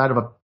backside of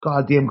a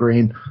goddamn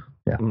green.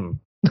 Yeah.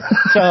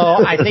 So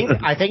I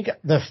think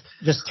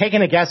just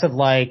taking a guess of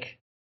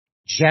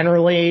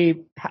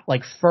generally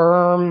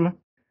firm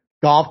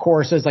golf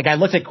courses. I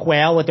looked at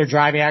Quail, what their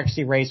driving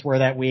accuracy rates were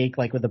that week,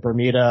 with the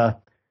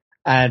Bermuda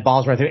and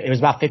balls were, it was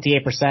about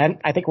 58%.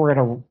 I think we're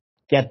going to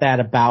get that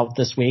about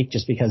this week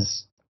just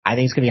because I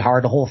think it's going to be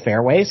hard to hold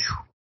fairways.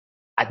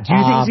 Do you think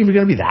it's even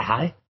going to be that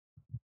high?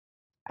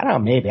 I don't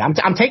know, maybe. I'm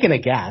taking a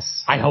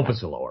guess. I hope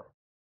it's lower.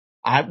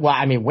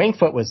 Winged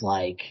Foot was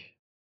like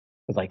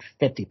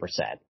 50%.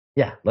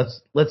 Yeah,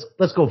 let's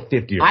go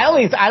 50. I don't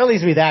think it's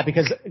gonna be that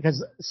because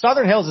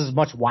Southern Hills is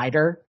much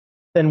wider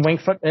than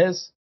Winged Foot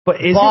is. But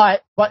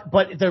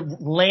the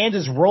land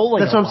is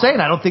rolling. That's what I'm saying.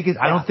 I don't think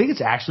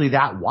it's actually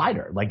that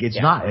wider. Like it's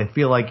not. I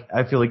feel like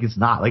it's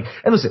not. Like,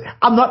 and listen,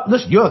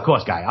 you're the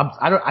course guy.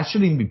 I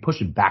shouldn't even be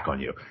pushing back on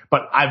you.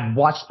 But I've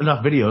watched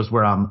enough videos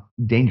where I'm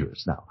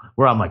dangerous now.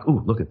 Where I'm like,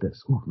 ooh, look at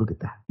this. Ooh, look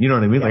at that. You know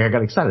what I mean? Like I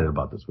got excited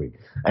about this week.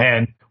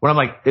 And when I'm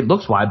like, it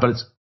looks wide, but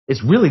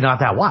it's really not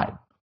that wide.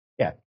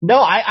 Yeah. No,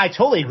 I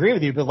totally agree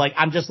with you. But like,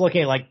 I'm just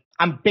looking at like,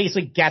 I'm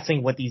basically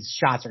guessing what these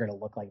shots are going to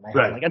look like in my head.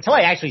 Right. Like until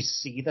I actually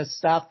see this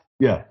stuff.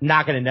 Yeah. I'm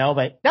not going to know,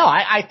 but no,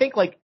 I think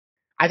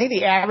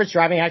the average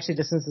driving actually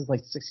distance is like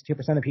 62%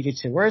 of the PGA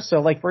Tour. So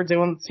like we're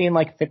seeing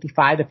like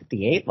 55 to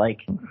 58, like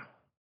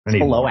it's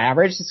below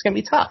average. It's going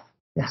to be tough.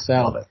 Yeah. So,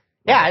 love it.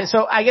 Yeah.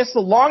 So I guess the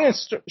long and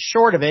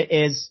short of it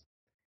is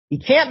you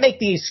can't make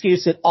the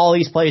excuse that all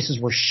these places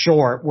were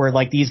short where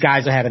like these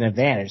guys will have an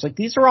advantage. Like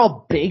these are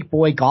all big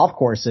boy golf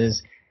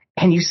courses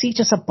and you see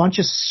just a bunch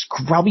of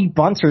scrubby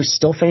bunters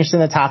still finished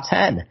in the top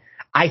 10.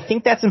 I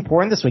think that's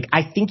important this week.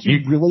 I think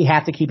you really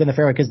have to keep in the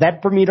fairway because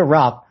that Bermuda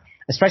rough,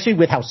 especially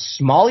with how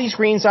small these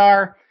greens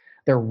are,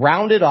 they're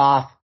rounded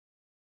off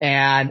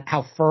and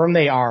how firm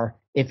they are.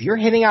 If you're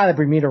hitting out of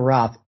the Bermuda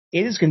rough,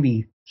 it is going to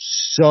be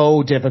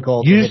so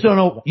difficult. You just don't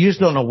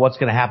know what's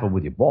going to happen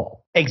with your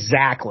ball.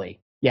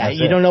 Exactly. Yeah.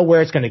 You don't know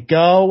where it's going to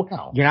go.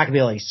 No. You're not going to be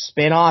able to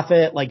spin off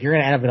it. Like you're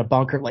going to end up in a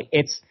bunker. Like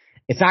it's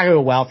not going to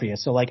go well for you.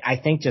 So like, I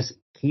think just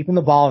keeping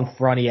the ball in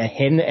front of you,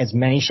 hitting as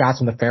many shots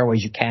from the fairway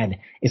as you can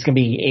is going to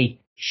be a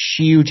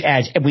huge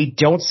edge. And we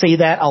don't say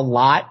that a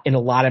lot in a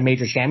lot of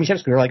major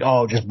championships. We're like,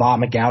 oh, just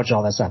bomb and gouge,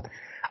 all that stuff.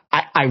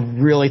 I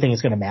really think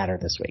it's going to matter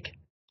this week.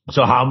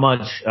 So how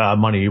much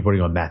money are you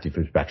putting on Matthew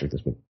Fitzpatrick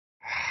this week?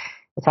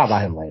 We'll talk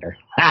about him later.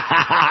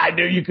 I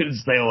knew you couldn't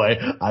stay away.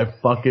 I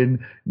fucking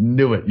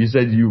knew it. You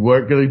said you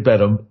weren't going to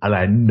bet him, and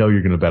I know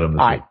you're going to bet him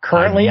this week.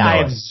 Currently, I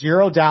have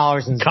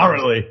 $0 in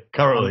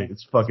Currently,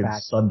 it's fucking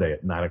Sunday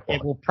at 9:00.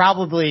 It will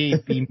probably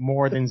be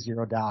more than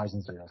 $0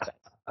 and 0 cents.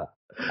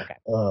 Okay.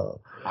 All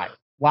right.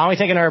 Why don't we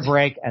take another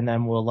break, and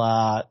then we'll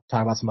talk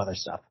about some other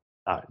stuff.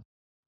 All right.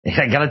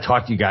 I got to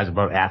talk to you guys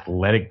about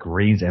Athletic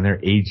Greens and their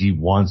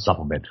AG1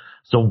 supplement.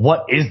 So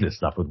what is this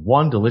stuff? With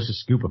one delicious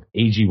scoop of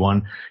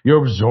AG1,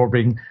 you're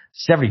absorbing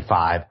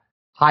 75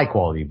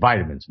 high-quality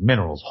vitamins,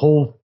 minerals,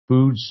 whole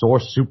food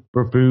source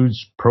superfoods,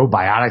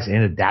 probiotics,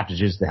 and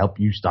adaptogens to help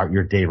you start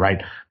your day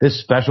right.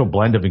 This special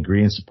blend of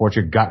ingredients supports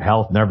your gut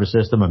health, nervous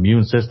system,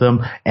 immune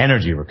system,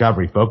 energy,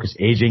 recovery, focus,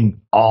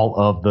 aging, all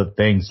of the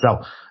things.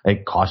 So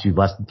it costs you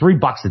less than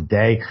 $3 a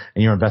day,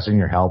 and you're investing in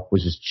your health,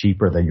 which is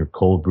cheaper than your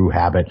cold brew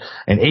habit.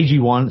 And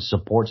AG1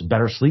 supports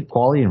better sleep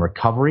quality and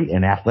recovery,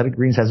 and Athletic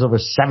Greens has over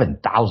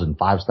 7,000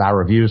 5-star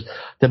reviews.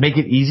 To make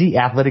it easy,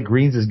 Athletic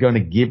Greens is going to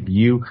give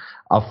you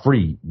a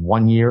free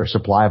 1-year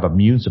supply of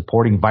immune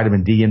supporting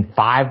vitamin D and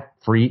 5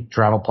 free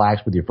travel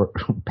packs with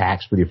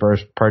your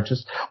first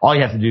purchase. All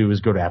you have to do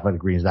is go to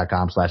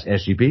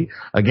athleticgreens.com/SGP.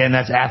 Again,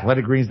 that's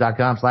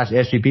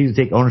athleticgreens.com/SGP to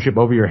take ownership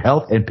over your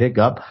health and pick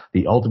up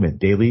the ultimate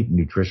daily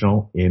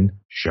nutritional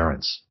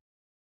insurance.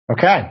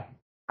 Okay.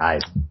 All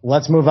right.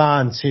 Let's move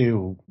on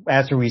to,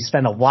 after we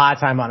spend a lot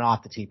of time on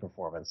off the tee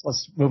performance,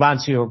 let's move on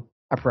to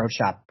approach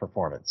shot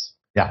performance.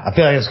 Yeah. I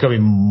feel like it's going to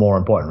be more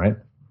important, right?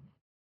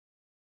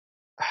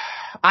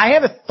 I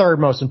have a third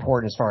most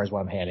important as far as what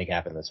I'm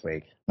handicapping this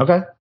week.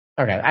 Okay.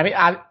 I mean,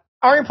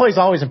 iron play is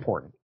always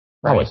important.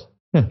 Right? Always.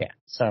 Yeah.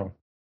 So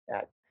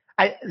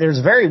there's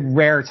very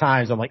rare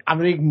times I'm like, I'm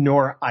going to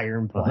ignore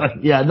iron play.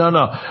 Yeah, no.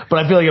 But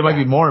I feel like it might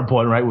be more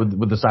important, right,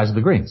 with the size of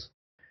the greens.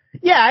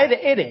 Yeah,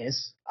 it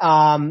is.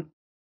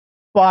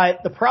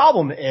 But the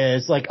problem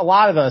is, like, a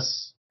lot of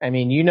us, I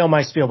mean, you know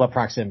my spiel about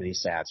proximity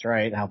stats,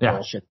 right? How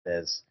bullshit it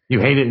is. You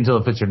hate it until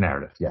it fits your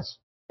narrative. Yes.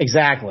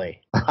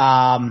 Exactly. So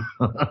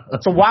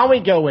why don't we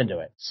go into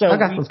it? So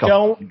we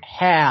don't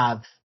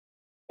have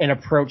an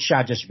approach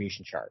shot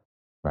distribution chart.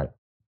 Right.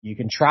 You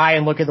can try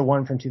and look at the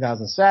one from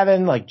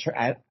 2007. Like,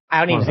 I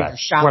don't even think a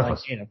shot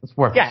worthless. like, it's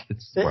worthless.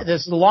 Yeah.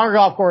 This is a longer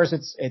golf course.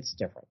 It's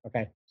different.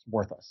 Okay. It's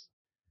worthless.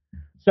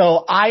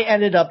 So I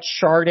ended up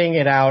charting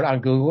it out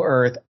on Google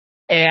Earth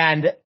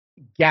and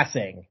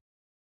guessing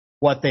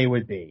what they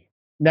would be.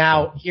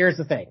 Now, here's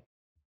the thing.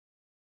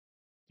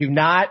 Do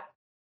not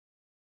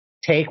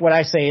take what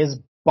I say as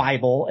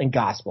Bible and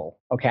gospel,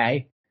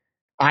 okay?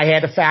 I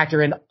had to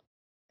factor in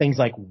things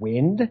like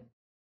wind,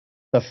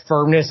 the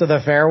firmness of the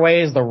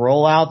fairways, the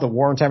rollout, the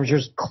warm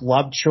temperatures,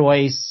 club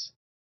choice,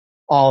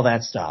 all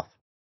that stuff.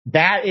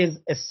 That is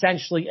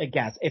essentially a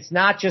guess. It's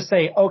not just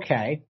say,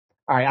 okay,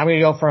 all right, I'm going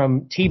to go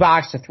from tee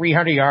box to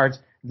 300 yards.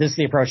 This is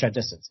the approach shot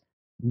distance.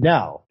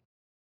 No.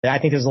 I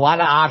think there's a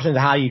lot of options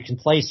how you can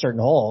play certain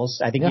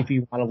holes. I think if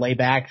you want to lay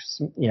back,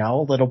 a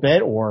little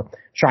bit or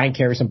try and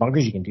carry some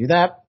bunkers, you can do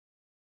that.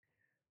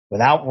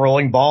 Without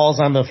rolling balls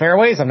on the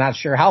fairways, I'm not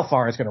sure how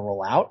far it's going to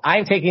roll out.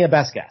 I'm taking a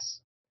best guess.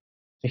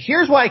 So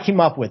here's what I came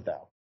up with,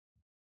 though.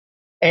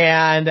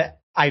 And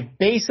I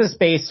base this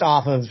based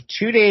off of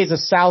 2 days of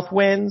south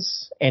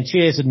winds and 2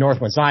 days of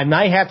north winds. So I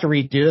might have to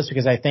redo this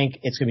because I think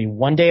it's going to be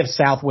 1 day of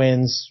south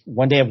winds,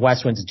 1 day of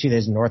west winds, and 2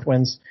 days of north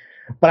winds.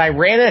 But I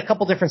ran it a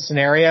couple different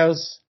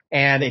scenarios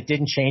and it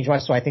didn't change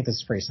much. So I think this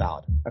is pretty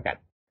solid. Okay.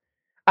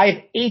 I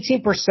have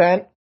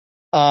 18%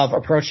 of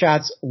approach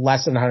shots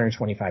less than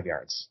 125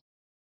 yards.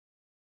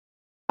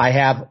 I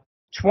have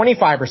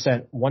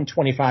 25%,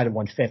 125 to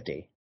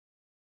 150.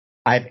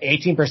 I have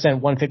 18%,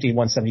 150,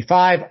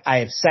 175. I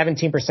have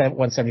 17%,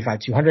 175,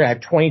 200. I have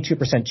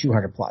 22%,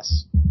 200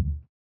 plus.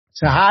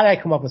 So how did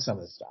I come up with some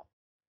of this stuff?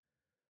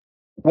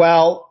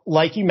 Well,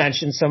 like you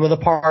mentioned, some of the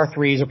par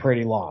threes are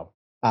pretty long.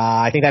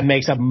 I think that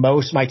makes up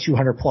most of my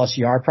 200 plus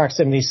yard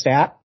proximity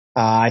stat.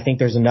 I think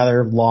there's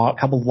another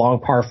couple of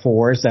long par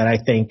fours that I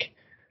think,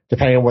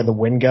 depending on where the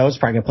wind goes,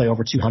 probably going to play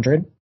over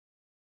 200.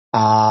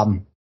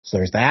 So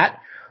there's that.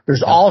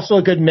 There's also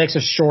a good mix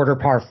of shorter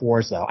par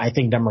fours, though. I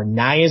think number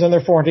 9 is under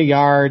 400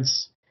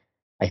 yards.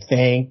 I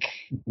think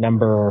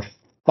number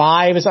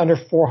 5 is under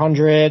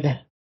 400.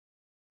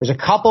 There's a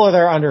couple of that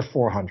are under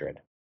 400.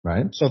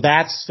 Right. So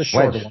that's the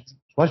shorter ones.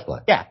 Wedge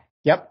play. Yeah.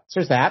 Yep. So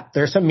there's that.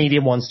 There's some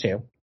medium ones,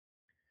 too.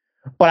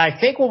 But I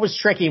think what was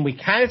tricky, and we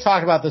kind of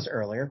talked about this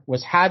earlier,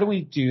 was how do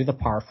we do the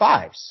par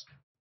 5s?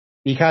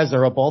 Because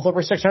they're both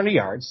over 600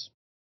 yards.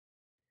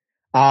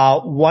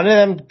 One of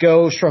them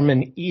goes from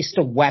an east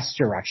to west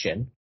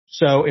direction.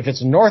 So if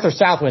it's north or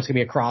south wind, it's going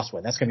to be a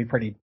crosswind. That's going to be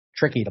pretty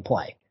tricky to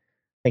play.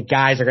 I think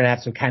guys are going to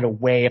have some kind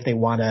of way if they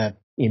want to,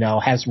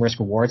 have some risk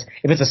rewards.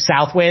 If it's a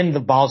south wind,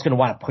 the ball's going to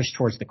want to push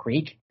towards the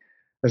creek.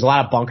 There's a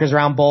lot of bunkers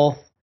around both,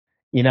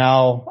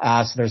 so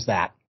there's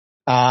that.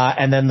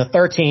 And then the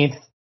 13th,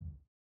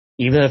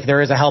 even if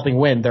there is a helping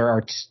wind, there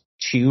are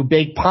 2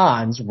 big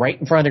ponds right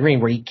in front of the green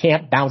where you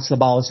can't bounce the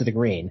ball into the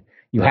green.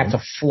 You have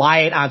to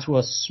fly it onto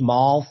a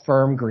small,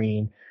 firm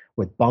green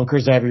with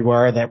bunkers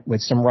everywhere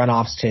with some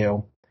runoffs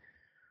too.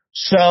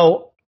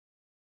 So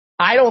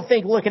I don't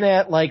think looking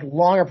at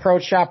long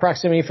approach shot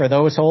proximity for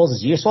those holes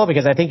is useful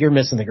because I think you're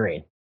missing the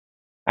green.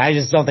 I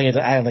just don't think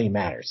it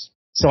matters.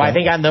 So I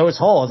think on those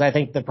holes, I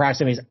think the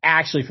proximity is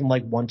actually from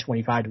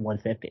 125 to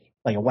 150,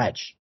 like a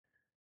wedge.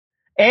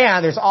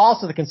 And there's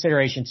also the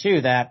consideration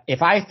too that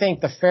if I think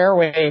the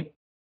fairway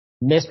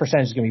miss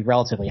percentage is going to be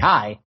relatively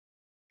high,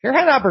 if you're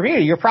heading out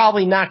Bermuda, you're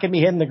probably not going to be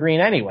hitting the green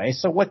anyway.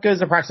 So what good is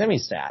the proximity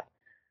stat?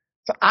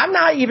 So I'm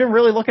not even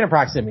really looking at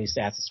proximity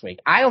stats this week.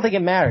 I don't think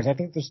it matters. I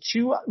think there's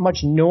too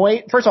much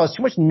noise. First of all, there's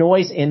too much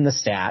noise in the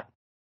stat.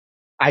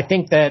 I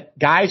think that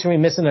guys are going to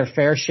be missing their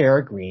fair share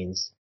of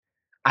greens.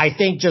 I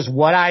think just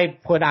what I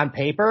put on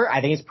paper,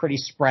 I think it's pretty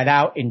spread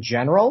out in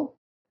general.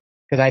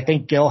 Because I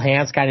think Gil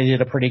Hanse kind of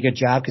did a pretty good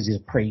job because he's a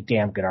pretty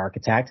damn good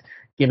architect,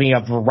 giving a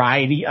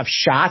variety of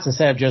shots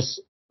instead of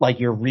just like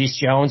your Reese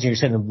Jones, you're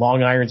sending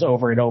long irons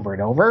over and over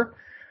and over.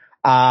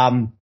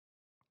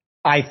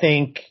 I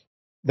think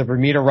the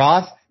Bermuda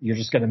rough, you're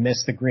just going to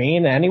miss the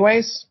green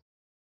anyways.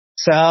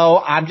 So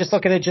I'm just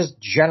looking at just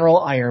general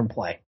iron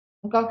play.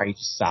 Okay. Are you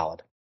just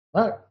solid?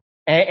 All right.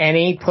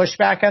 Any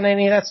pushback on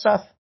any of that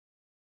stuff?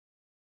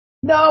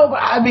 No,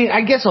 but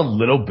I guess a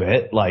little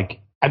bit.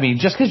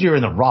 Just because you're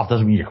in the rough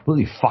doesn't mean you're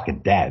completely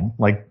fucking dead.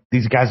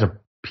 These guys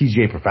are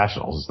PGA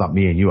professionals. It's not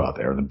me and you out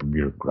there in the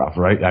Bermuda rough,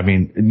 right?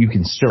 You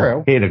can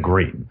still hit a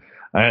green.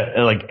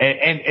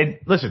 And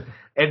listen,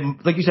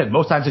 and like you said,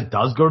 most times it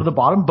does go to the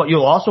bottom, but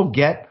you'll also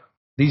get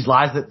these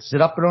lies that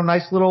sit up in a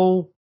nice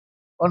little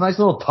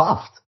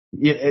tuft.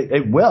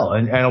 It will,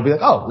 and it'll be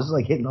like, oh, this is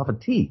like hitting off a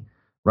tee,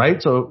 right?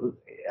 So,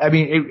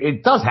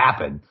 it does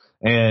happen,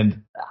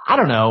 and I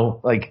don't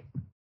know,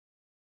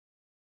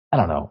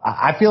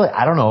 I feel like,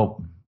 I don't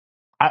know.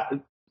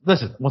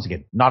 Listen, once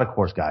again, not a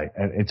course guy,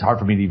 and it's hard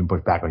for me to even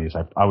push back on you.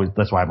 So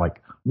that's why I'm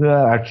like,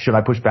 should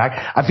I push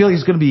back? I feel like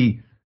he's going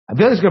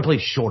to play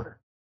shorter.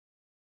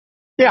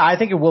 Yeah, I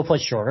think it will play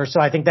shorter.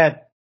 So I think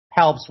that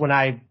helps when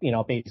I,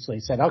 basically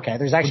said, okay,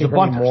 there's actually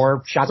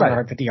more shots on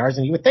 150 yards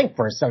than you would think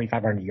for a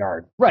 7,500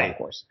 yard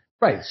course.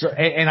 Right. So,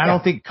 and I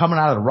don't think coming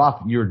out of the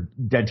rough, you're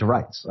dead to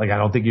rights. I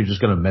don't think you're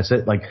just going to miss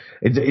it.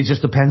 It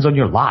just depends on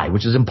your lie,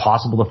 which is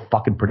impossible to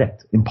fucking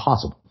predict.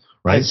 Impossible.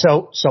 Right. And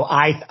so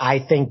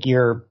I think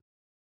you're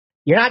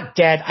not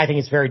dead. I think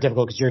it's very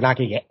difficult because you're not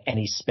going to get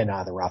any spin out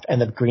of the rough, and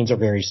the greens are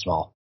very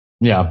small.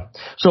 Yeah.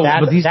 So, I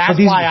don't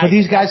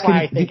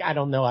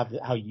know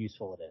how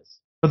useful it is.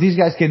 But these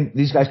guys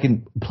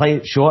can play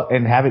it short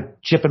and have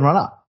it chip and run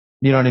up.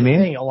 You know what I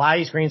mean? A lot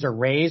of these greens are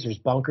raised. There's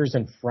bunkers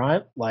in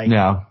front.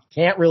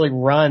 Can't really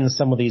run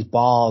some of these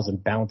balls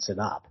and bounce it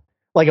up.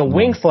 Like a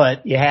Winged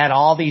Foot, you had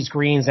all these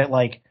greens that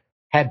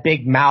had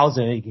big mouths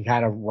and you can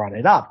kind of run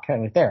it up, kind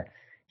of like there.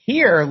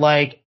 Here,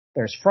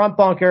 there's front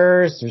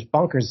bunkers, there's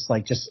bunkers,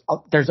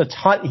 there's a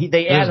ton.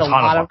 They add a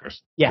lot of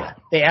bunkers. Yeah,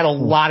 they add a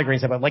lot of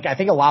greens, but I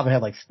think a lot of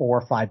them had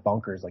 4 or 5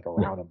 bunkers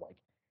around them.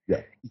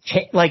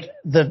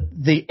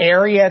 The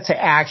area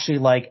to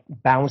actually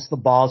bounce the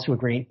ball to a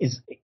green is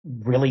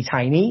really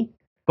tiny.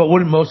 But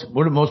wouldn't most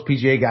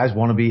PGA guys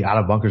want to be out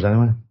of bunkers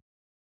anyway?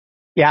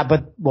 Yeah,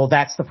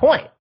 that's the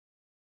point.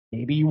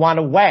 Maybe you want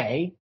to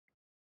weigh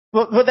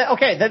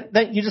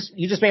Then you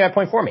just made my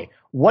point for me.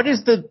 What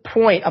is the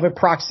point of a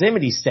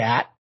proximity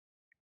stat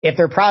if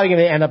they're probably going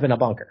to end up in a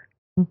bunker?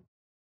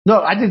 No,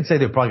 I didn't say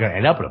they're probably going to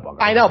end up in a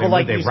bunker. I know, but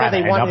like you said,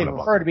 they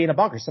prefer to be in a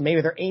bunker, so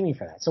maybe they're aiming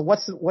for that. So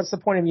what's the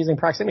point of using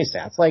proximity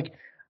stats? Like,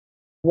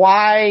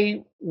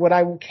 why would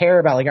I care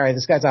about, like, all right,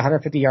 this guy's a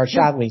 150-yard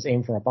shot when he's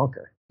aiming for a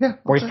bunker? Yeah.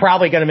 Or he's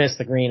probably going to miss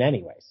the green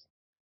anyways.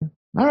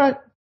 All right.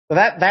 So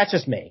that's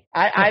just me.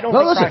 I don't.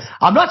 No, listen.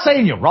 I'm not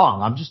saying you're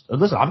wrong.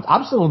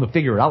 I'm still in the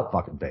figure it out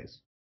fucking phase.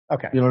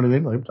 Okay. You know what I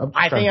mean? Like,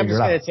 I'm just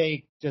going to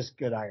take just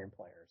good iron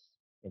players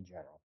in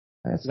general.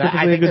 That's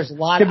I think there's a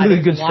lot.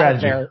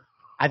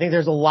 I think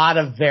there's a lot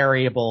of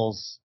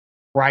variables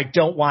where I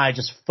don't want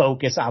to just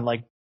focus on,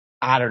 like,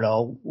 I don't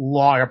know,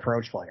 long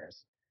approach players.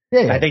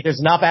 Yeah. I think there's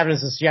enough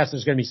evidence to suggest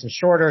there's going to be some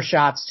shorter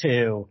shots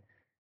too.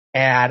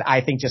 And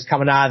I think just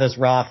coming out of this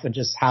rough and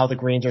just how the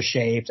greens are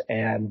shaped,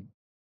 and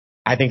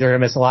I think they're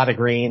going to miss a lot of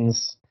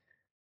greens.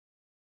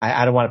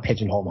 I don't want to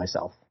pigeonhole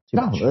myself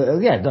too much.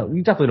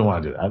 You definitely don't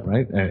want to do that,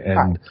 right?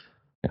 And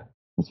yeah,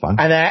 that's fine.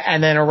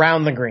 And then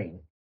around the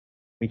green,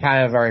 we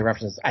kind of already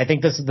referenced this. I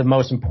think this is the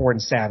most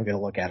important stat I'm going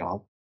to look at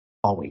all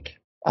week.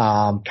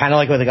 Kind of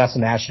like with Augusta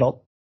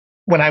National.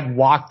 When I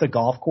walked the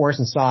golf course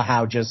and saw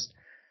how just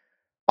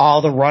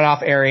all the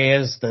runoff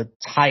areas, the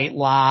tight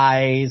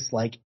lies,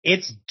 like,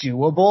 it's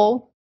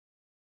doable.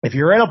 If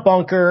you're in a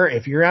bunker,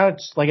 if you're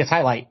out like a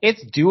tight lie,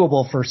 it's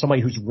doable for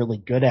somebody who's really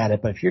good at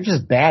it. But if you're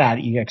just bad at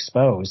it, you get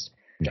exposed.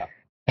 Yeah.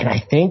 And I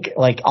think,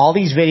 like, all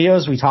these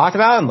videos we talked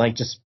about, and like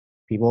just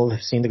people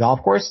who've seen the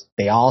golf course,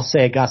 they all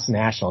say Augusta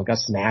National.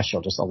 Augusta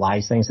National just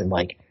allows things, and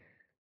like,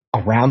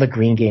 around the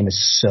green game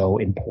is so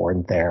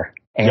important there.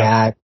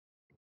 And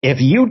if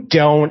you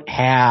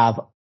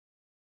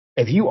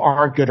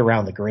aren't good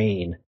around the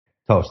green,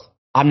 toast.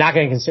 I'm not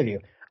going to consider you.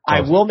 Toast.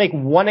 I will make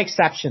one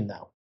exception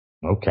though.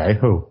 Okay.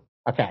 Who?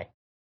 Okay.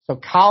 So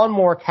Colin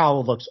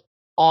Morikawa looks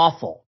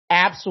awful,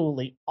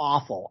 absolutely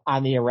awful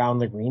on the around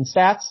the green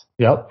stats.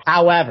 Yep.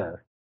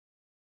 However,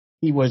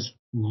 he was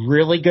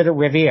really good at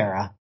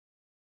Riviera,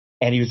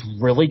 and he was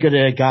really good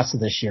at Augusta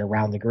this year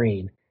around the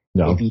green.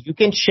 No. If you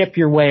can chip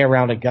your way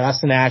around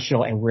Augusta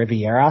National and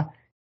Riviera,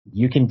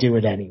 you can do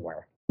it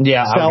anywhere.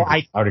 Yeah, so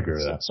I would agree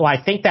with that. So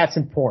I think that's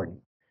important.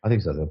 I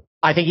think so too.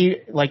 I think you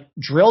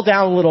drill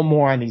down a little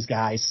more on these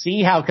guys,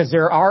 see how, because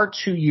there are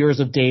 2 years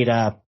of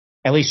data,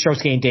 at least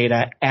strokes gained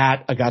data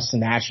at Augusta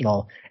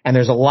National, and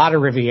there's a lot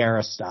of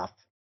Riviera stuff.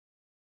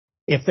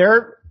 If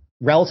they're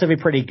relatively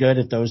pretty good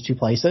at those two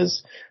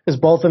places, because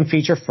both of them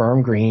feature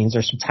firm greens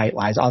or some tight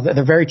lies,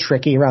 they're very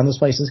tricky around those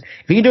places.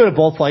 If you can do it at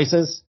both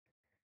places,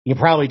 you can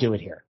probably do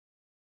it here.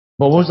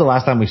 Well, when was the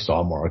last time we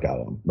saw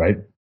Morikawa, right?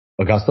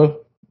 Augusta?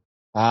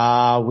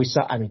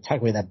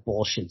 Technically that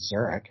bullshit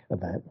Zurich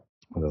event.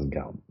 It doesn't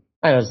count.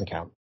 It doesn't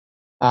count.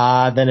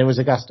 Then it was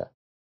Augusta.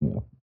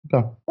 Yeah.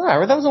 Okay. All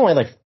right, that was only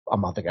like a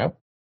month ago.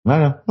 I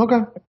know. Okay.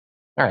 All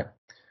right.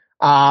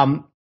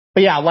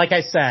 But yeah, like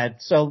I said,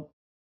 so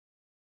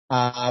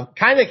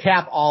kind of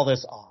cap all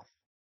this off.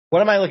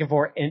 What am I looking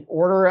for in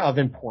order of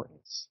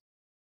importance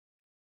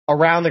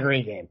around the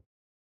green game?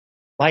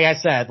 Like I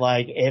said,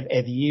 like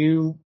if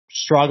you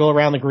struggle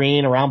around the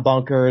green, around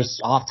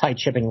bunkers, off tight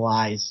chipping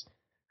lies,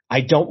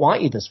 I don't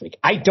want you this week.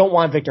 I don't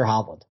want Victor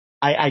Hovland.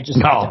 I just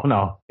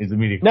no. He's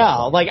immediately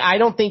like I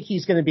don't think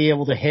he's going to be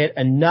able to hit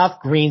enough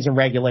greens in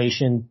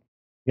regulation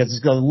because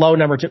it's a low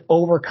number to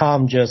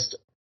overcome just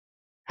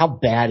how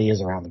bad he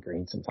is around the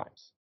green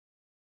sometimes.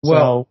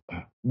 Well, so,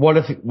 what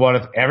if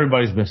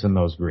everybody's missing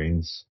those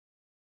greens?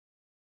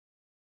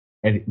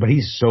 But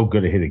he's so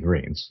good at hitting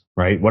greens,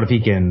 right? What if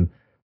he can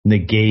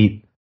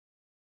negate?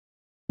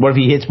 What if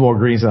he hits more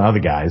greens than other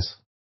guys?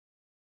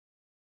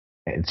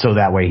 And so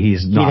that way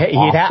he's not.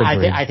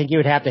 I think he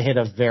would have to hit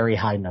a very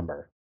high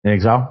number. You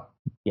think so?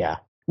 Yeah.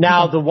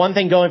 Now the one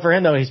thing going for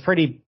him though,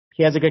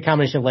 he has a good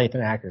combination of length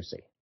and accuracy.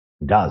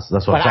 He does.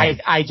 That's what I'm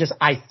saying.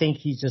 I think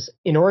he's just,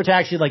 in order to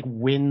actually like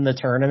win the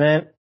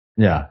tournament.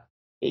 Yeah.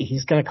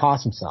 He's going to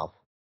cost himself.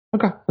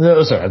 Okay.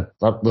 Listen,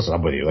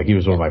 I'm with you. Like, he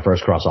was one of my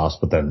first cross-offs,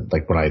 but then,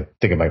 like, when I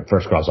think of my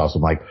first cross-offs,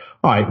 I'm like,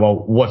 all right, well,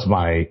 what's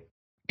my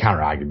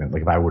counter argument?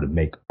 Like, if I were to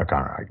make a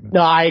counter argument.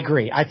 No, I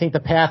agree. I think the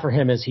path for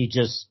him is he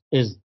just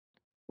is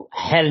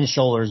head and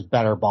shoulders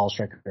better ball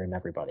striker than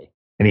everybody.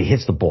 And he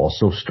hits the ball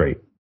so straight.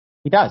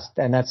 He does.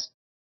 And that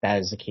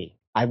is the key.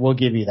 I will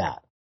give you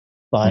that.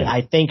 But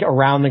I think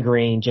around the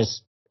green,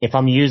 just if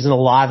I'm using a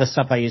lot of the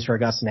stuff I use for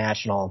Augusta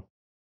National,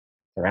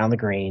 around the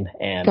green,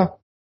 and I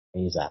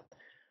use that.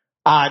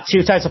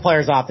 2 types of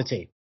players off the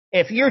tee.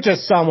 If you're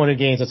just someone who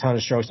gains a ton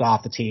of strokes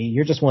off the tee,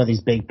 you're just one of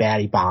these big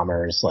baddie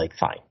bombers, like,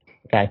 fine.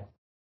 Okay?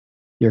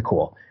 You're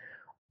cool.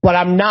 But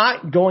I'm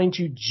not going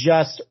to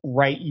just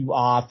write you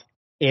off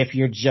if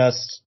you're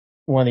just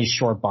one of these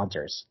short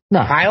bunters. No.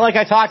 Kind of like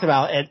I talked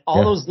about at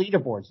all those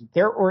leaderboards.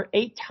 There were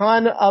a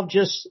ton of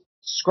just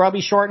scrubby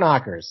short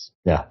knockers.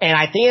 Yeah. And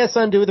I think it has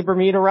something to do with the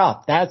Bermuda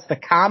Rough. That's the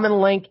common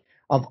link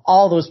of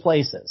all those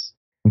places.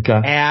 Okay.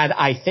 And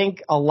I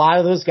think a lot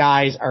of those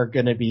guys are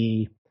going to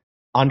be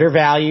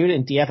undervalued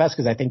in DFS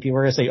because I think people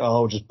are going to say,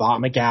 oh, just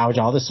bomb and gouge,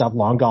 all this stuff,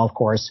 long golf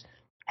course.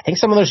 I think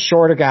some of those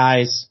shorter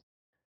guys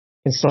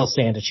can still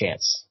stand a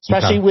chance,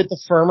 especially with the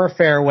firmer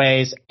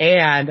fairways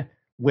and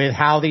with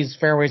how these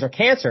fairways are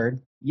cancered.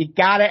 You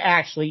got to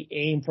actually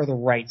aim for the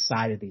right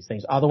side of these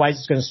things. Otherwise,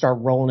 it's going to start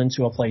rolling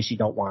into a place you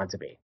don't want it to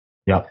be.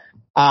 Yep.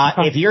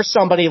 If you're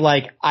somebody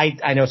like,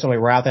 I know somebody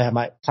right out there at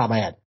my top of my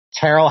head,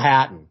 Terrell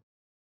Hatton.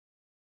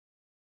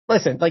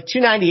 Listen, like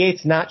 298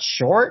 is not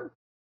short.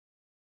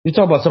 You're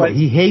talking about somebody,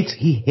 he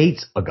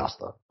hates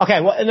Augusta.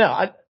 Okay, well,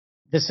 no,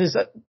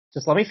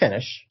 just let me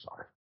finish.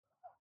 Sorry.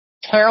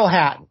 Terrell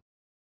Hatton,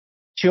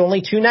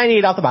 only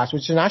 298 out the box,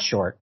 which is not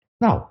short.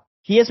 No.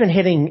 He has been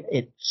hitting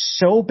it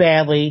so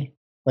badly.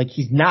 Like,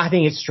 he's not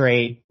hitting it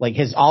straight. Like,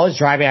 all his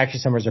driving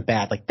accuracy numbers are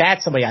bad. Like,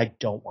 that's somebody I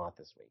don't want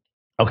this week.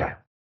 Okay.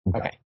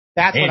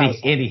 That's what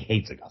he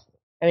hates Augusta.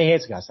 And he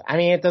hates Augusta. I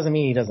mean, it doesn't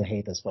mean he doesn't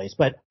hate this place.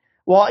 But,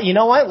 well, you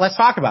know what? Let's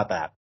talk about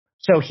that.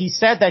 So he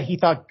said that he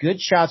thought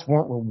good shots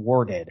weren't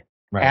rewarded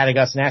at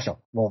Augusta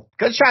National. Well,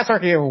 good shots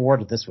aren't going to get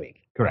rewarded this week.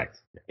 Correct.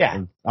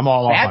 Yeah. I'm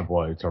all off my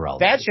boy Terrell.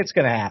 That shit's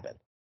going to happen.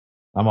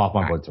 I'm off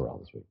my boy Terrell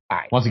this week. All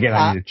right. Once again,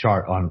 I need a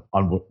chart on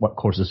what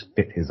courses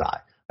fit his eye,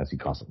 as he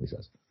constantly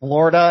says.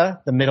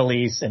 Florida, the Middle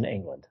East, and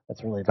England.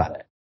 That's really about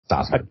it.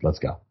 Sounds good. Let's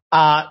go.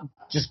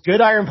 Just good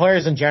iron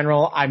players in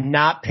general. I'm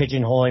not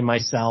pigeonholing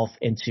myself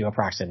into a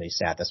proximity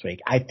stat this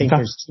week. I think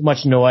there's too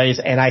much noise,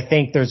 and I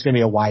think there's going to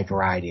be a wide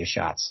variety of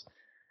shots.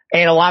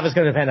 And a lot of it's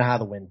going to depend on how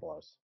the wind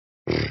blows.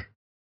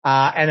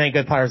 And then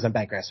good players on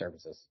bentgrass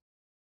surfaces.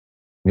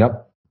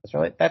 Yep.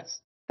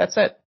 That's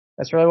it.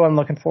 That's really what I'm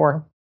looking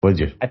for. Would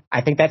you?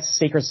 I think that's the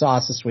secret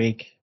sauce this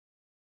week.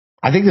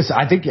 I think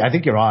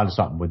you're on to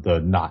something with the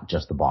not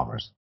just the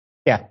Bombers.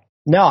 Yeah.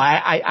 No,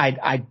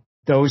 I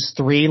those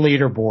three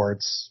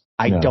leaderboards,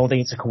 I don't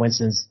think it's a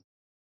coincidence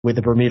with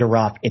the Bermuda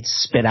Rough. It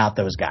spit out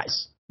those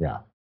guys.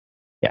 Yeah.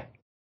 Yeah.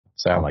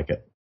 So I like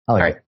it. All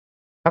right.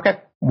 Okay.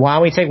 Why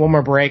don't we take one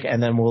more break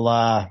and then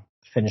we'll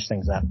finish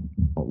things up.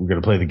 We're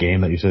going to play the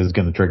game that you said is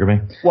going to trigger me.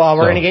 Well,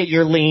 we're going to get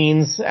your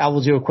leans.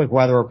 We'll do a quick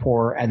weather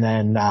report and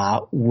then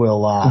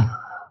we'll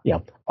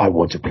Yep. I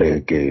want to play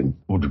a game.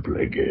 All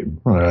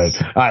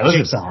right.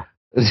 Listen.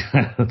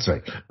 That's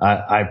right.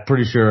 I'm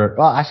pretty sure.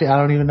 Well, actually, I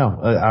don't even know.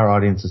 Our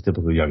audience is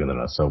typically younger than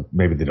us, so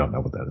maybe they don't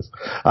know what that is.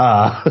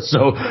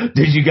 So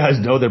did you guys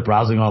know that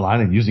browsing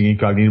online and using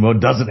incognito mode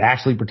doesn't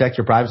actually protect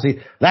your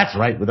privacy? That's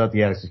right. Without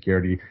the added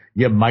security,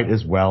 you might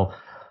as well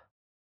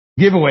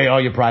give away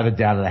all your private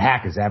data to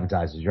hackers,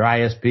 advertisers, your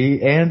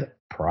ISP, and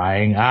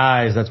prying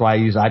eyes. That's why I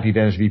use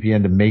IPVanish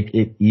VPN to make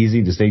it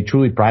easy to stay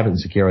truly private and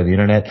secure on the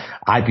internet.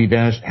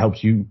 IPVanish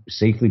helps you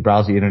safely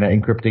browse the internet,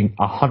 encrypting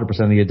 100%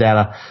 of your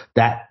data.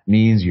 That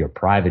means your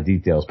private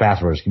details,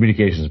 passwords,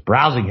 communications,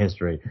 browsing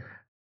history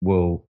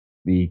will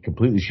be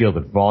completely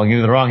shielded from falling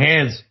into the wrong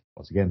hands.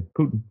 Once again,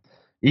 Putin.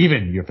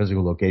 Even your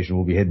physical location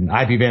will be hidden.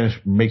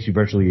 IPVanish makes you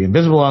virtually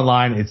invisible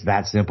online. It's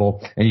that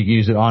simple. And you can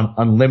use it on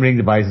unlimited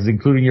devices,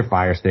 including your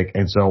Fire Stick.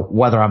 And so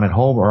whether I'm at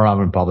home or I'm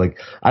in public,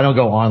 I don't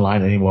go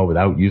online anymore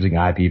without using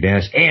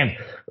IPVanish. And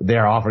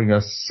they're offering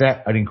us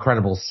an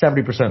incredible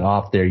 70%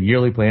 off their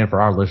yearly plan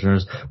for our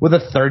listeners with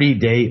a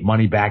 30-day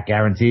money-back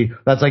guarantee.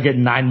 That's like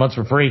getting 9 months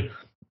for free.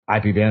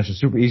 IPVanish is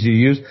super easy to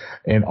use,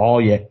 and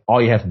all you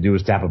have to do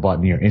is tap a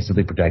button. You're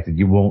instantly protected.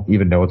 You won't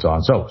even know it's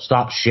on. So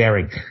stop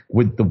sharing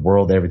with the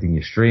world everything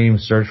you stream,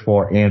 search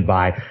for, and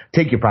buy.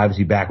 Take your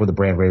privacy back with a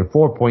brand rating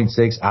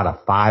 4.6 out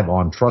of 5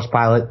 on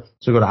Trustpilot.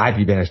 So go to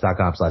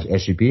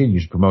IPVanish.com/SGP and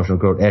use promotional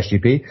code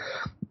SGP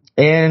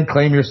and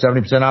claim your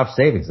 70% off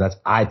savings. That's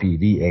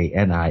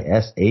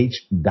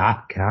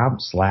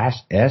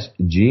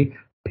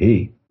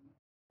IPVanish.com/SGP.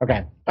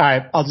 Okay. All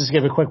right. I'll just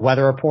give a quick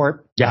weather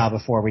report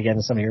before we get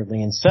into some of your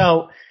leans.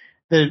 So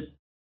the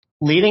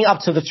leading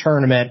up to the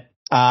tournament,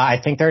 I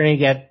think they're going to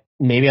get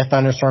maybe a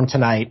thunderstorm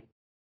tonight.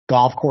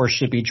 Golf course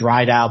should be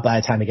dried out by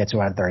the time we get to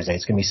it on Thursday.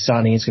 It's going to be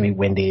sunny. It's going to be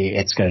windy.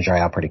 It's going to dry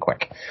out pretty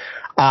quick.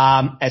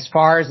 As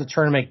far as the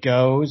tournament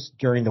goes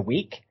during the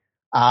week,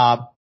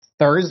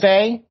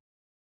 Thursday,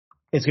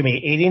 it's going to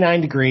be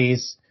 89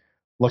 degrees.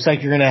 Looks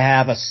like you're going to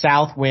have a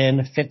south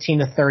wind, 15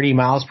 to 30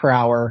 miles per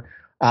hour.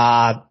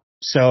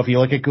 So if you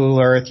look at Google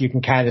Earth, you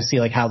can kind of see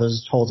like how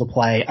those holes will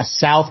play. A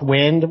south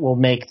wind will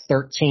make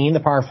 13,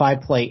 the par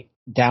 5 play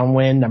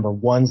downwind. Number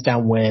 1's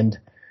downwind.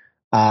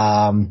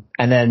 And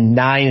then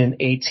 9 and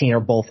 18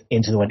 are both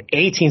into the wind.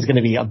 18 is going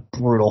to be a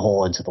brutal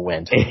hole into the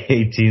wind.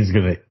 18 is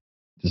going to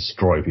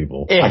destroy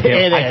people.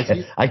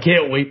 I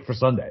can't wait for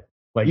Sunday.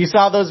 Like, you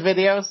saw those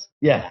videos?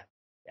 Yeah.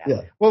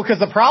 Well, because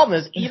the problem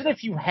is, even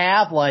if you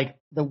have like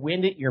the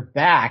wind at your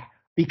back,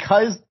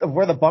 because of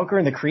where the bunker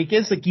in the creek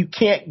is, like you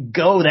can't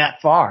go that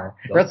far.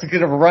 Or else you're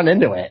going to run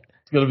into it.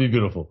 It's going to be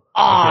beautiful.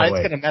 It's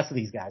going to mess with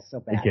these guys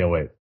so bad. I can't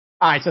wait.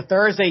 All right, so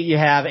Thursday you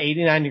have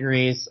 89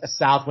 degrees, a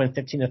south wind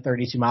 15 to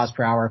 32 miles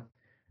per hour.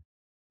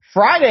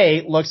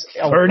 Friday looks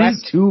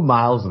 32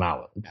 miles an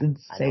hour. It's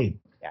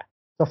insane. Yeah.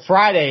 So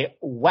Friday,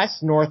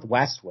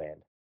 west-northwest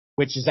wind,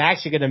 which is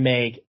actually going to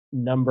make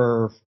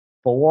number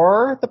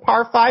 4, the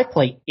par 5,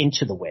 play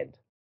into the wind.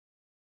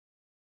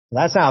 So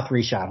that's now a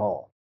 3-shot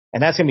hole.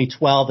 And that's going to be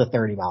 12 to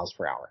 30 miles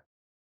per hour.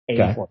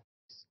 84. Okay.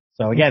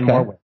 So again,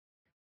 more wind.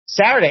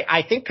 Saturday,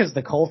 I think because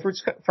the cold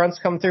fronts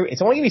come through,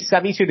 it's only going to be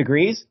 72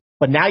 degrees,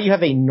 but now you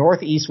have a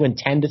northeast wind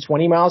 10 to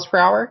 20 miles per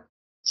hour.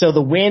 So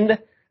the wind,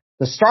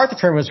 the start of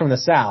the tournament was from the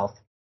south.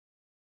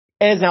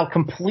 It is now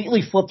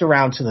completely flipped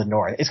around to the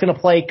north. It's going to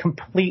play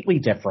completely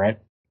different.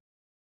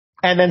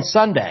 And then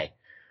Sunday,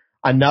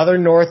 another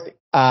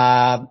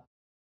on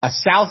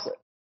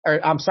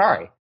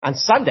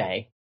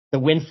Sunday, the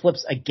wind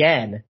flips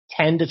again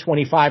 10 to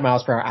 25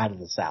 miles per hour out of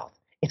the south.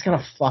 It's going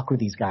to fuck with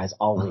these guys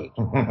all week.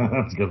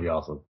 It's going to be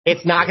awesome.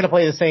 It's not going to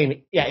play the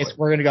same. Yeah,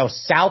 we're going to go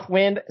south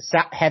wind,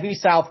 heavy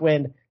south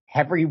wind,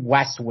 heavy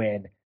west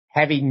wind,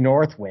 heavy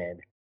north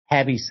wind,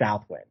 heavy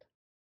south wind.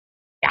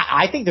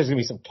 I think there's going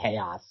to be some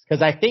chaos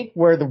because I think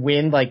where the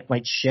wind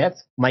might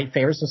shift, might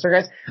favor some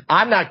certain guys.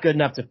 I'm not good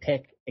enough to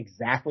pick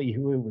exactly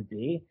who it would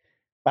be,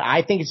 but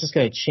I think it's just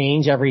going to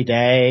change every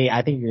day.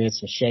 I think you're going to get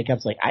some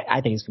shakeups.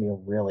 I think it's going to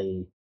be a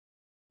really,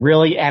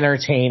 really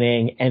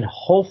entertaining and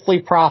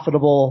hopefully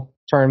profitable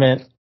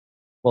tournament.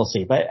 We'll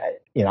see, but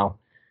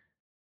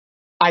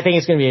I think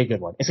it's going to be a good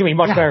one. It's going to be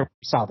much better than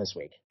we saw this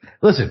week.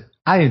 Listen,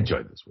 I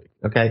enjoyed this week.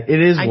 Okay, it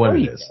is what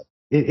it is.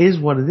 It is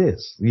what it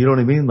is. You know what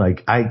I mean?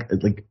 I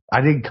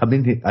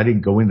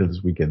didn't go into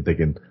this weekend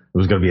thinking it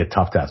was going to be a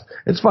tough test.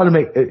 It's fun to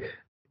make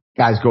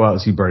guys go out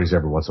and see birdies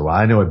every once in a while.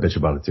 I know I bitch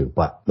about it too,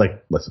 but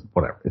listen,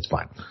 whatever, it's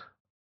fine.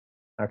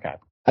 Okay,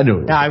 I knew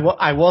it. Now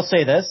I will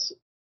say this.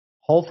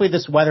 Hopefully,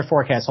 this weather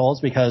forecast holds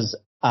because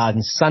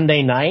on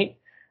Sunday night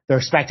they're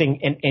expecting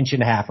 1.5 inches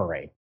of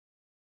rain.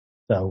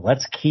 So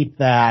let's keep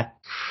that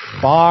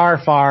far,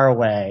 far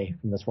away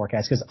from this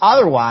forecast because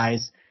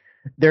otherwise.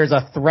 There's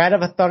a threat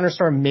of a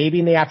thunderstorm maybe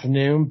in the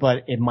afternoon,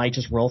 but it might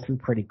just roll through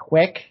pretty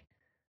quick.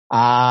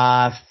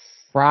 Friday,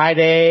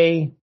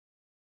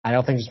 I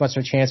don't think there's much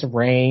of a chance of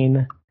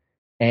rain.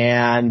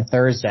 And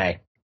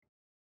Thursday,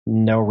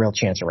 no real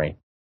chance of rain.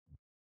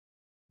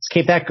 Let's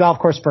keep that golf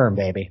course firm,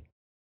 baby.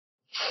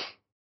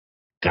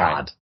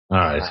 God. All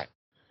right.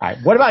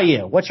 What about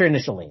you? What's your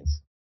initial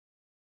leans?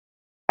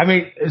 I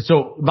mean,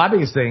 so my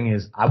biggest thing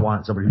is I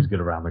want somebody who's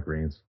good around the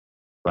greens,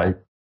 right?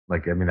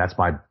 That's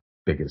my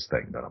biggest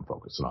thing that I'm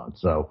focusing on.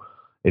 So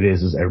it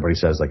is, as everybody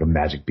says, a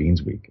Magic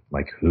Beans week.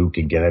 Who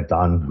can get it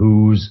done?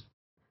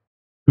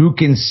 Who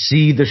can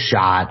see the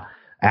shot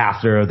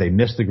after they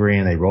miss the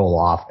green, they roll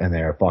off, and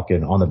they're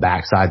fucking on the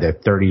backside, they're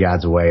 30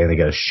 yards away, and they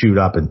got to shoot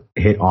up and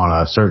hit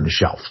on a certain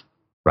shelf,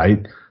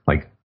 right?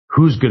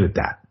 Who's good at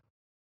that?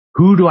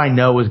 Who do I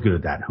know is good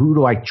at that? Who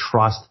do I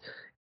trust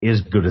is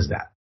good as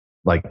that?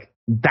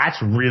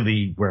 That's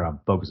really where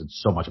I'm focusing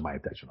so much of my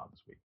attention on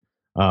this week.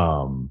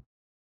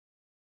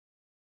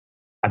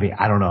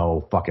 I don't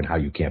know fucking how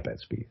you can't bet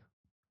Spieth.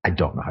 I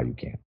don't know how you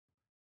can.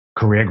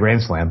 Career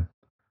Grand Slam.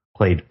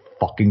 Played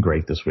fucking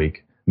great this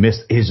week.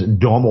 Missed his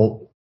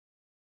normal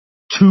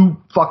two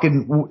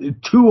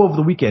over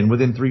the weekend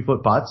within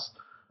 3-foot putts.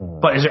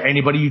 But is there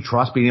anybody you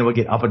trust being able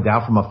to get up and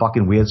down from a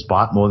fucking weird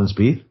spot more than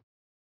Spieth?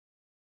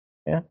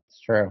 Yeah,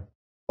 it's true.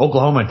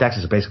 Oklahoma and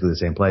Texas are basically the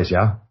same place,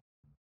 yeah?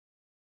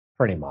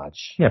 Pretty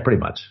much. Yeah, pretty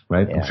much,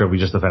 right? Yeah. I'm sure we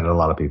just offended a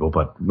lot of people,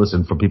 but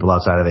listen, from people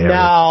outside of the area.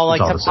 No,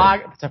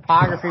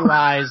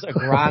 topography-wise,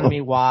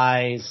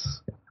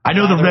 agronomy-wise. I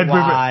know the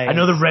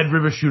Red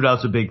River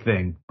shootout's a big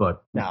thing,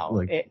 but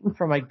no,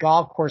 from a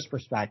golf course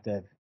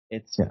perspective,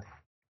 it's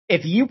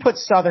if you put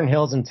Southern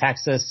Hills in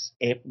Texas,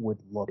 it would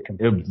look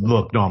completely. It would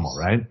look normal,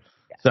 right?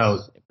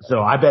 Yes.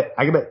 So I bet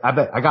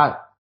I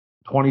got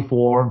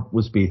 24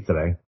 with Spieth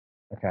today.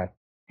 Okay,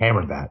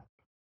 hammered that.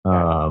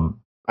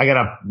 I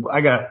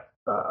got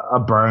a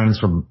Burns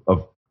from a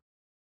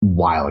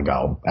while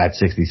ago at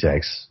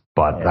 66,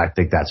 but I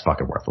think that's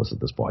fucking worthless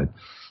at this point.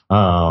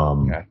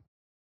 Okay.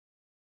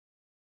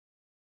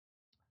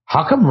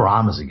 How come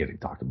Rahm isn't getting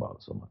talked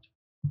about so much?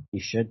 He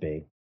should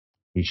be.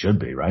 He should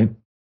be, right?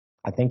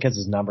 I think because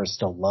his number's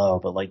still low,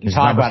 but you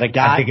talk about a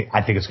guy.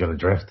 I think it's going to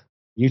drift.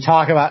 You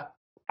talk about.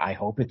 I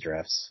hope it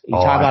drifts. You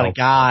talk about a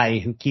guy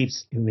who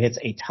hits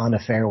a ton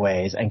of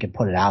fairways and can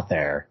put it out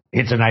there.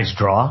 It's a nice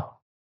draw.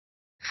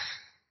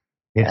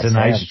 It's a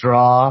nice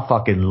draw,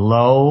 fucking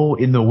low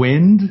in the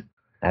wind.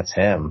 That's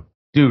him.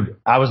 Dude,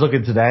 I was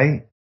looking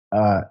today,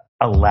 11%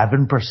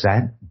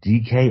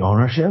 DK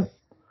ownership.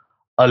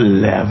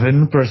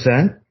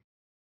 11%.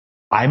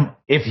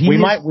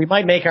 We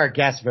might make our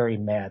guests very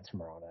mad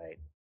tomorrow night.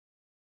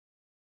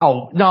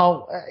 Oh,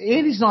 no,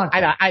 Andy's not.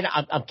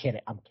 I'm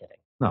kidding.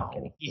 No. I'm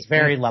kidding. He's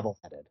very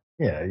level-headed.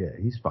 Yeah,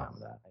 he's fine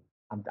with that.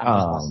 I'm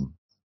just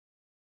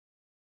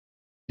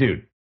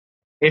dude,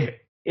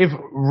 if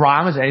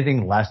Rahm is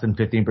anything less than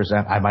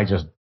 15%, I might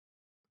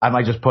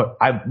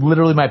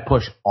literally might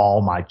push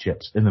all my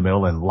chips in the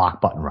middle and lock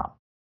button Rahm.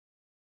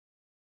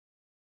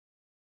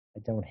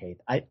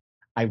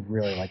 I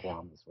really like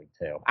Rahm this week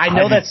too. I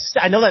know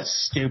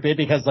that's stupid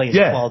because it's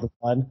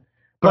 12-1.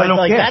 But I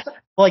don't care.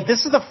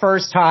 This is the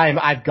first time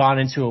I've gone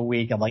into a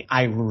week. I'm like,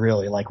 I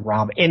really like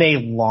Rahm in a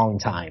long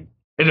time.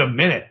 In a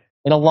minute.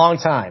 In a long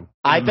time.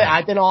 I've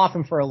been off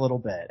him for a little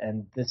bit,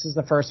 and this is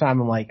the first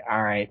time I'm like,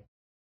 all right,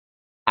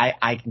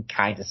 I can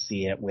kind of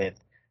see it with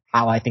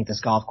how I think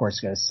this golf course is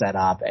going to set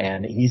up,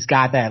 and he's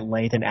got that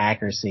length and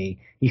accuracy.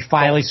 He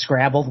finally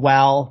scrambled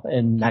well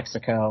in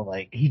Mexico.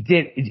 Like he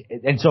did,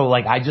 and so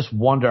like I just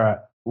wonder,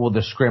 will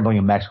the scrambling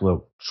in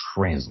Mexico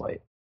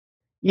translate?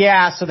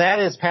 Yeah, so that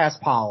is past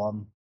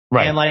Palm.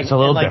 Right. And like, it's a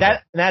little like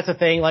different. that's the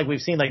thing. Like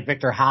we've seen like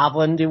Victor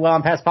Hovland do well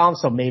on past Palm,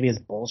 so maybe it's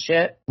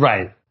bullshit.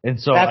 Right. And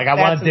so like I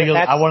want to dig.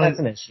 That's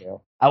an issue.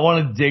 I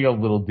want to dig a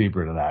little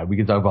deeper into that. We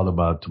can talk about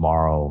them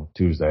tomorrow,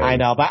 Tuesday. I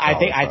know, but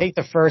I think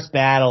the first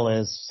battle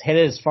is hit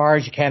it as far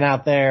as you can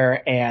out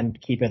there and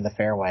keep it in the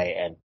fairway.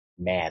 And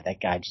man,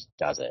 that guy just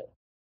does it.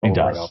 He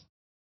does.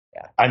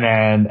 Yeah. And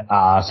then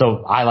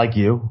so I like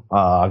you.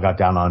 I got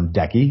down on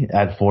Decky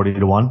at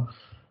 40-1.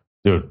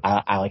 Dude,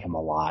 I like him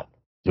a lot.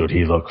 Dude,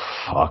 he looked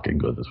fucking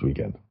good this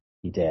weekend.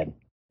 He did.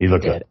 He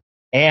looked good.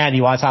 And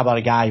you want to talk about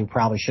a guy who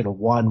probably should have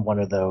won one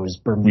of those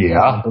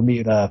Bermuda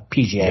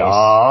PGAs. Yep. That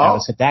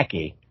was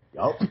Hideki.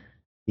 Yep.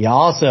 He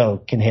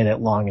also can hit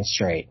it long and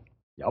straight.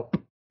 Yep.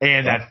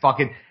 And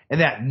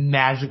that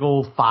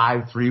magical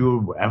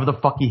 5-3, whatever the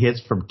fuck he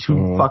hits from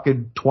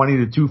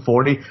 220 to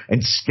 240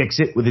 and sticks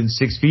it within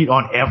 6 feet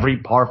on every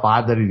par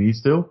 5 that he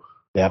needs to.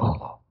 Yep.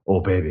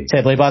 Oh baby.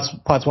 Tiddly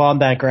putts well on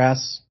bent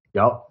grass.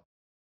 Yep.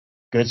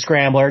 Good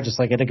scrambler, just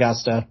like at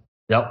Augusta.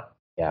 Yep.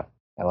 Yeah.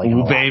 I like him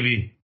a lot.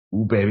 Baby.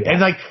 Ooh, baby. And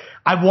like,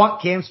 I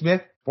want Cam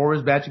Smith for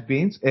his magic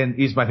beans, and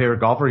he's my favorite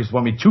golfer. He's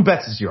won me 2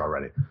 bets this year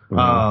already.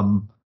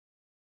 Mm-hmm.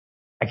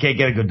 I can't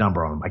get a good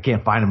number on him. I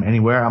can't find him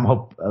anywhere.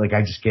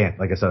 I just can't.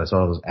 Like I said, I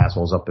saw those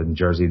assholes up in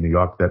Jersey, New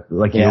York that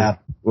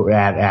you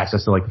had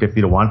access to like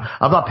 50-1.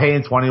 I'm not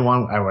paying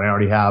 21 when I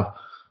already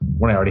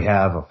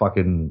have a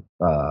fucking,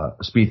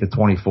 Spieth at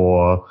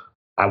 24.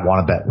 I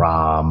want to bet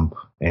Rahm,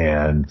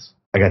 and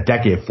I got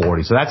Decky at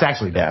 40. So that's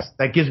actually best.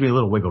 That gives me a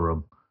little wiggle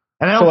room.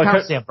 And I don't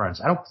count Sam Burns.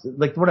 I don't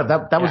like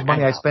whatever. That was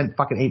money I spent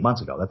fucking 8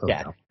 months ago. That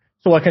doesn't count.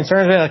 So what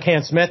concerns me about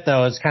Cam Smith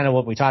though is kind of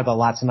what we talked about a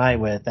lot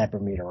tonight with that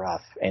Bermuda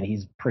rough, and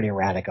he's pretty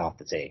erratic off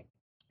the tee.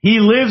 He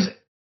lives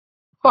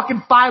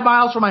fucking 5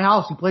 miles from my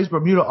house. He plays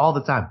Bermuda all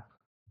the time.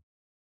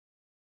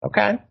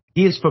 Okay.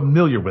 He is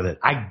familiar with it.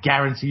 I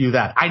guarantee you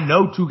that. I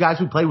know 2 guys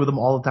who play with him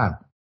all the time.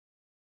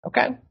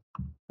 Okay. All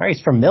right,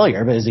 he's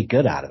familiar, but is he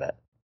good out of it?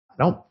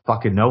 I don't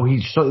fucking know.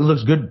 He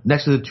looks good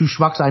next to the 2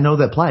 schmucks I know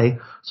that play.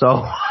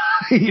 So,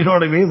 you know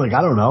what I mean? Like,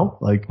 I don't know.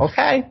 Like,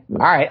 okay. All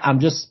right.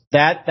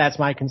 That's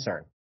my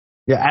concern.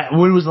 Yeah.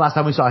 When was the last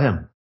time we saw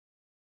him?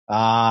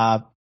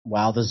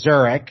 Well, the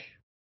Zurich,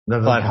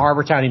 but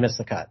Harbor Town, he missed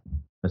the cut.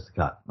 Missed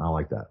the cut. I don't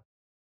like that.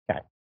 Okay.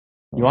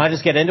 You want to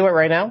just get into it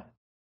right now?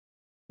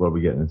 What are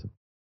we getting into?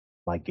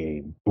 My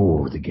game.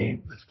 Ooh, the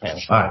game.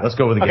 Okay. All right. Let's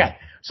go with the game. Okay.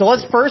 So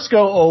let's first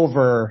go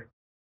over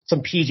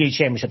some PGA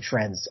Championship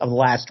trends of the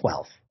last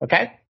 12.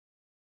 Okay?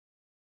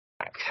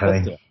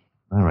 Okay.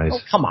 All right. Oh,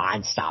 come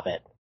on. Stop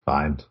it.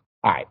 Fine.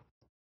 All right.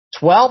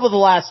 12 of the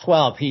last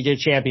 12 PGA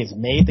champions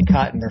made the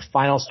cut in their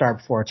final start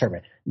before a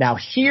tournament. Now,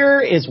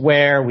 here is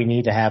where we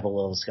need to have a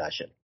little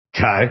discussion.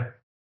 Okay.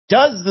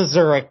 Does the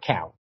Zurich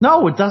count?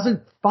 No, it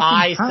doesn't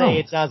fucking count. I say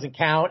it doesn't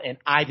count, and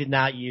I did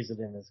not use it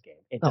in this game.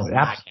 It does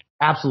not count.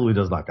 Absolutely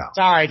does not count.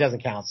 Sorry, it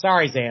doesn't count.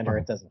 Sorry, Xander,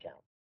 it doesn't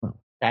count.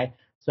 Okay?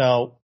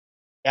 So,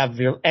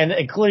 and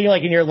including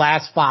like in your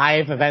last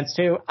 5 events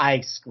too, I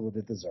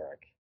excluded the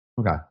Zurich.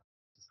 Okay.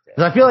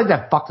 Because I feel like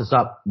that fucked us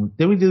up.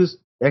 Did we do this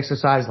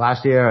exercise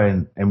last year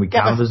and we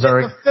counted the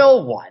Zurich? The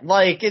Phil one.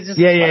 Like, it's just.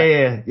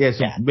 Yeah.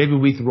 So maybe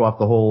we threw off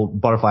the whole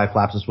butterfly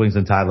flaps and swings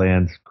in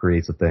Thailand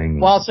creates a thing.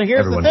 Well, so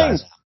here's the thing.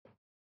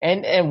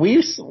 And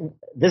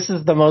this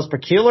is the most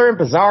peculiar and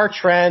bizarre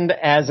trend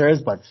as there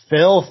is, but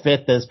Phil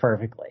fit this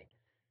perfectly.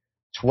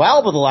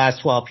 12 of the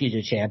last 12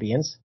 PGA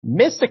champions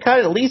missed a cut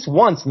at least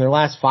once in their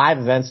last 5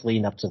 events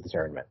leading up to the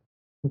tournament.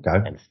 Okay.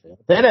 And Phil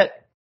did it.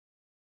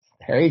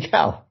 There you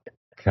go.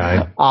 Okay.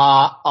 11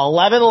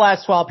 of the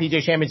last 12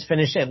 PGA champions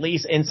finished at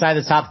least inside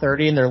the top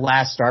 30 in their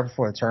last start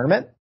before the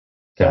tournament.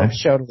 So it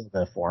showed a little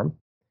bit of form.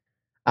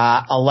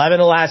 11 of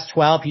the last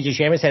 12 PGA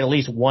champions had at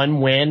least 1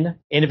 win,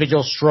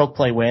 individual stroke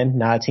play win,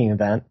 not a team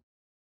event,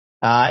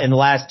 in the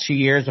last 2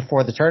 years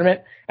before the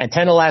tournament. And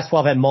 10 of the last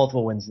 12 had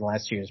multiple wins in the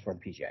last 2 years before the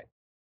PGA.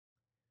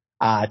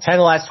 10 of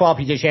the last 12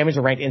 PGA champions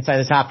were ranked inside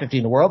the top 50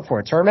 in the world before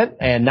a tournament,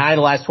 and 9 of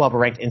the last 12 were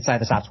ranked inside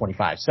the top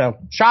 25. So,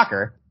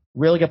 shocker,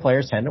 really good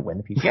players tend to win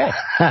the PGA.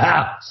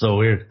 So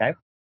weird. Okay.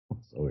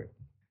 So weird.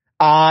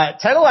 10 of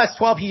the last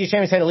 12 PGA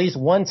champions had at least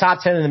 1 top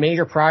 10 in the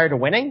major prior to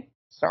winning.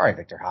 Sorry,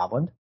 Victor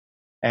Hovland.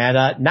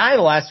 And 9 of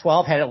the last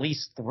 12 had at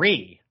least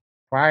 3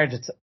 prior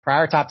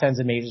top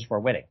 10s in majors before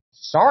winning.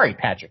 Sorry,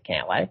 Patrick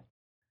Cantlay.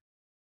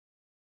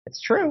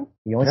 It's true.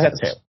 He only said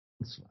 2.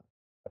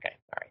 Okay,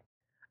 all right.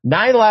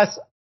 9 of the last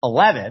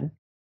 11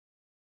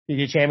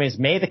 PGA champions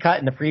made the cut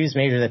in the previous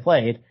major they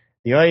played.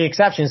 The only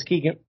exception is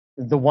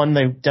the one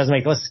that doesn't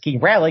make the list is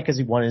Keegan Bradley because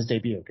he won his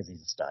debut because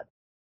he's a stud.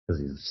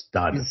 Because he's a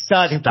stud. He's a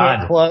stud who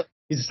can't close.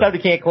 He's a stud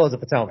who can't close a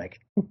Potomac.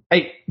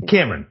 Hey,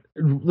 Cameron,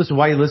 listen,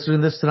 while you're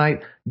listening to this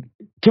tonight,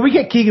 can we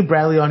get Keegan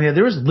Bradley on here?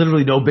 There is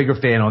literally no bigger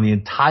fan on the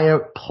entire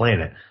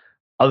planet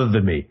other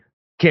than me.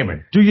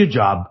 Cameron, do your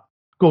job.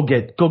 Go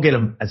get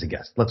him as a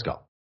guest. Let's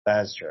go.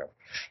 That's true.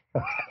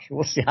 Okay,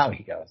 we'll see how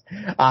he goes.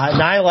 9 of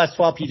the last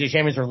 12 PGA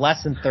champions are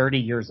less than 30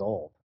 years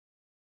old.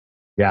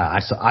 Yeah,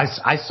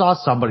 I saw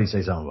somebody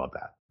say something about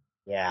that.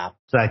 Yeah.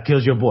 So that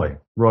kills your boy,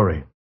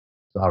 Rory.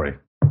 Sorry.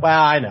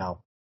 Well, I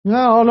know.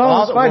 No,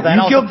 Well, it's fine.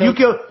 well,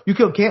 You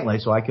killed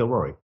Cantlay, so I kill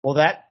Rory. Well,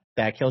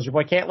 that kills your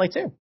boy Cantlay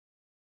too.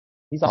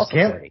 He's also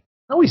 30.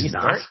 No, he's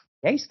not. 30.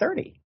 Yeah, he's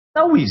 30.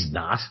 No, he's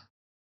not.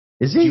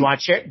 Is he? Do you want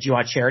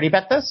charity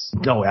bet this?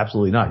 No,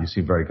 absolutely not. You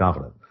seem very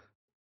confident.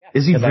 Yeah,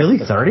 is he really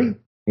 30?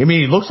 I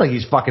mean, he looks like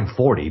he's fucking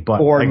 40, but.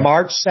 For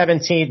March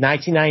 17th,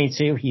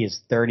 1992, he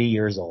is 30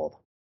 years old.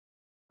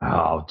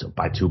 Oh,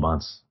 by 2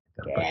 monds.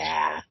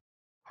 Yeah.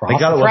 Cross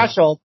the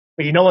threshold.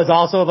 But you know what's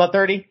also about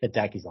 30?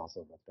 Hideki's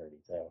also about 30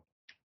 too.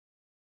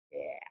 Yeah.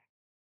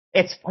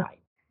 It's fine.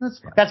 That's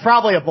fine. That's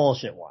probably a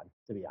bullshit one,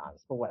 to be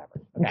honest, but whatever.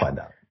 Okay. We'll find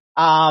out.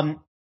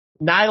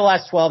 9 of the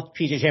last 12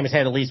 PGA champions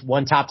had at least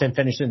one top 10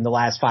 finish in the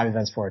last 5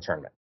 events for a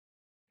tournament.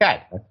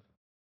 Okay. So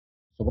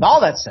with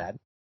all that said,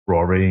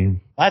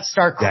 Rory. Let's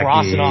start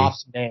crossing off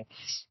some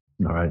names.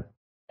 All right.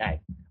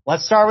 Okay.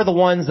 Let's start with the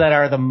ones that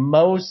are the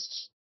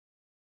most,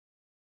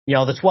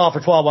 the 12 for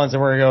 12 ones,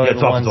 and we're going to go to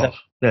the ones that.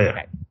 Yeah.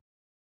 Okay.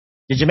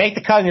 Did you make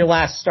the cut in your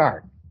last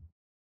start?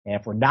 And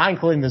if we're not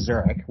including the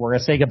Zurich, we're going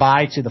to say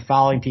goodbye to the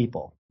following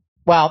people.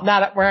 Well, we're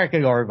not going to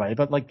go everybody,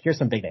 but here's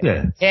some big names.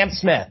 Yeah. Cam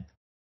Smith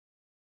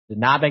did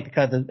not make the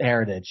cut at the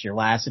Heritage. Your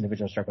last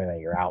individual stroke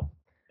event, you're out.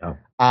 No.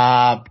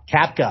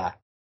 Koepka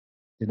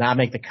did not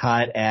make the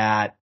cut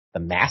at the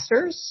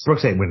Masters.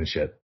 Brooks ain't winning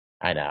shit.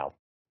 I know.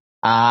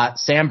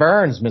 Sam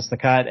Burns missed the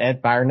cut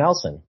at Byron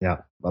Nelson. Yeah.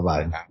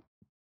 Bye-bye. Okay.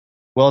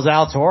 Will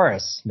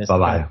Zalatoris missed the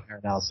cut at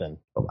Byron Nelson.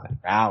 Bye-bye.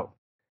 Out.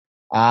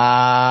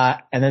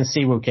 And then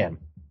Siwoo Kim.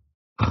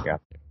 Yeah.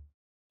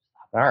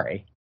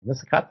 Sorry.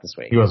 Missed the cut this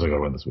week. He wasn't going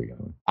to win this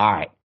weekend. All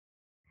right.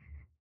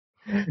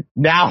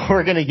 Now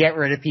we're going to get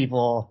rid of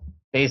people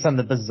based on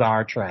the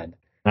bizarre trend.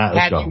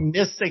 Have you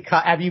missed a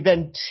cut? Have you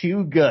been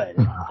too good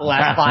the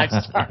last 5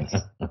 starts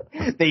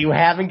that you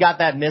haven't got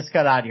that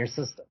miscut out of your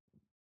system?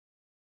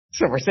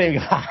 So we're saying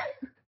goodbye.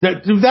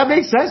 That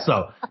makes sense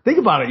though. Think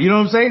about it. You know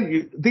what I'm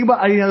saying? Think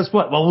about any other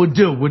spot. Well, would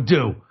do. You know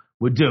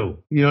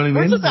what I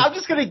mean? I'm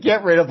just going to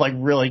get rid of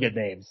really good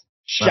names.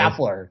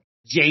 Scheffler,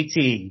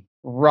 JT,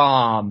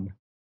 Rahm,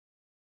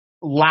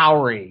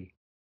 Lowry,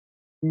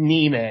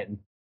 Neiman.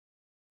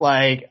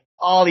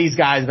 All these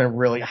guys have been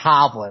really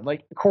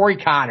Hovland. Corey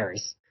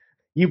Connors.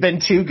 You've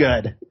been too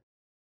good.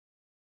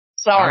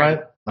 Sorry.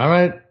 All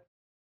right.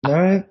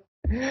 11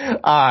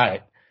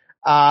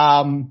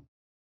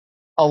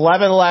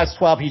 of the last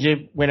 12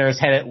 PGA winners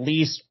had at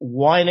least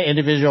one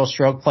individual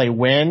stroke play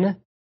win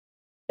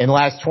in the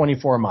last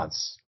 24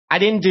 months. I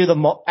didn't do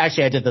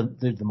actually I did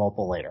the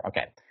multiple later.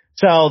 Okay.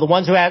 So the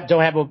ones who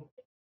don't have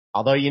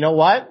although you know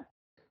what?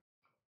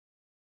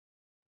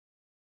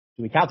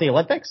 Do we count the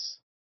Olympics?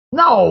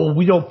 No,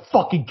 we don't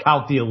fucking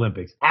count the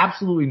Olympics.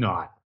 Absolutely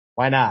not.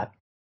 Why not?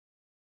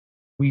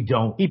 We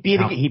don't. He beat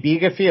a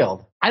good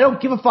field. I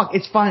don't give a fuck.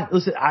 It's fine.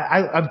 Listen,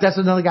 that's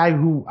another guy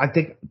who I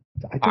think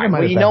I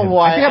might have bet him.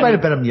 What? I think I might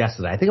have bet him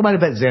yesterday. I think I might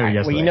have bet Xander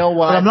yesterday. Well, you know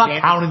what? But I'm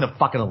not counting the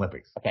fucking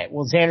Olympics. Okay.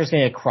 Well, Xander's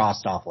going to get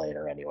crossed off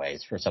later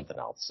anyways for something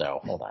else.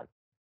 So hold on.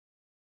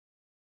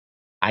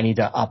 I need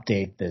to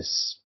update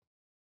this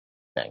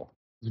thing.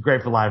 It's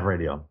great for live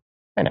radio.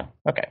 I know.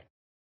 Okay.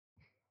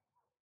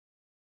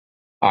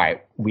 All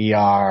right. We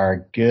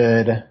are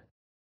good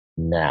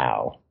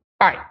now.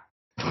 All right.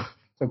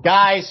 So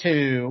guys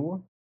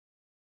who.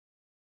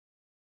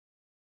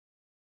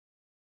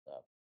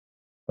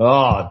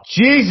 Oh,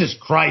 Jesus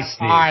Christ,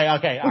 Steve. All right.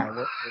 Okay. All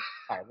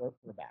right.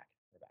 We're back.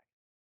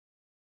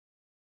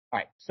 All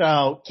right.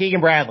 So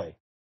Keegan Bradley.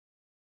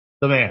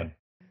 The man.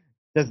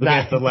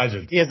 The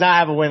legend. He does not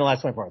have a win in the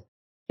last 24 hours.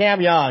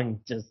 Cam Young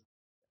just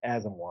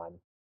hasn't won.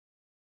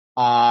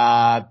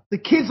 The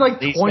kid's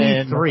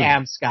 23.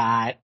 Cam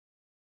Scott.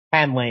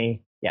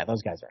 Henley. Yeah,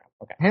 those guys are out.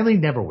 Okay. Henley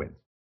never wins.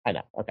 I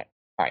know. Okay.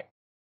 All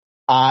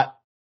right.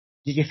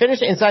 Did you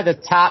finish inside the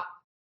top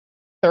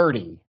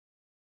 30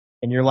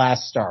 in your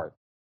last start?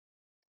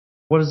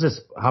 What is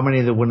this? How many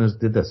of the winners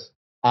did this?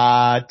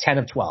 10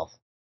 of 12.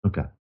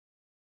 Okay.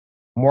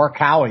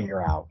 Morikawa,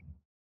 you're out.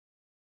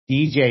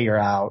 DJ, you're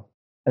out.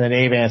 And then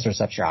Abe Answer,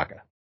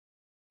 Shaka.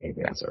 Abe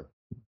Answer.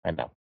 I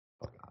know.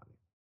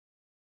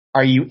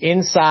 Are you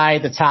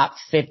inside the top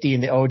 50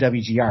 in the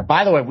OWGR?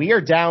 By the way, we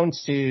are down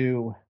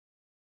to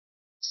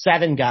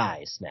 7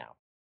 guys now.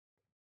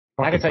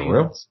 I can tell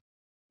you this.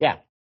 Yeah.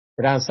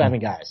 We're down to 7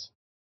 guys.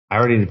 I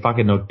already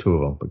fucking know 2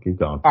 of them, but keep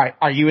going. All right.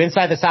 Are you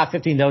inside the top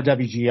 50 in the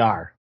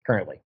OWGR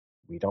currently?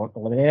 We don't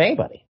eliminate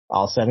anybody.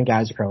 All 7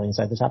 guys are currently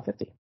inside the top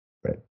 50.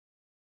 Right.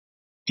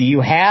 Do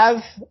you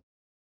have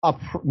a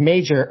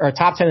major or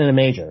top 10 in a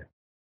major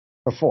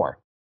before?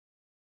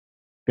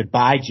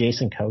 Goodbye,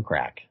 Jason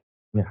Kokrak.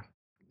 Yeah.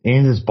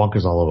 And his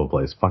bunkers all over the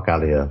place. Fuck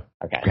out of here.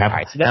 Okay.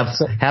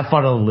 Have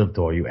fun on the live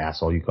tour, you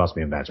asshole. You cost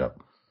me a matchup.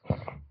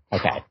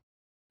 Okay. All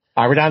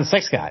right, we're down to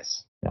 6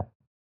 guys. Yeah.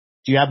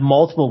 Do you have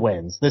multiple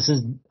wins? This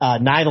is 9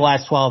 of the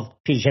last 12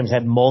 PGA champions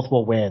had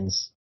multiple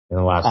wins in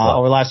the last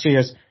over the last 2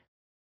 years.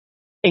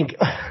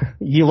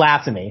 You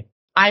laughed at me.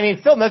 I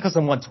mean, Phil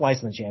Mickelson won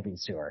twice in the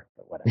Champions Tour,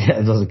 but whatever. Yeah,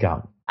 it doesn't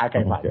count.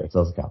 Okay, fine. It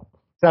doesn't count.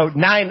 So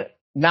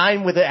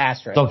nine with the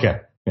asterisk.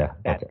 Okay. Yeah.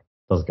 Okay.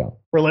 Doesn't count.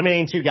 We're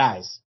eliminating 2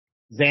 guys,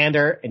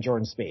 Xander and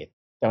Jordan Spieth.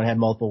 Don't have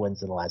multiple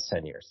wins in the last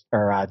 10 years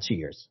or 2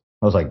 years.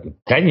 I was like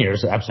 10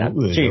 years.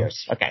 Absolutely. 2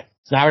 years. Okay.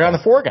 So now we're down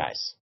to 4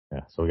 guys.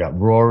 Yeah. So we got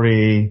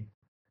Rory.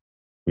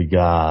 We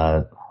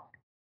got.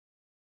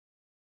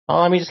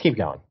 Oh, let me just keep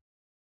going.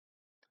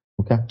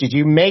 Okay. Did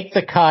you make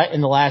the cut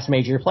in the last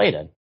major you played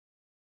in?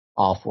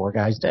 All 4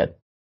 guys did.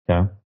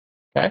 Okay.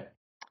 Okay.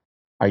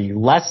 Are you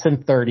less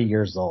than 30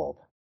 years old?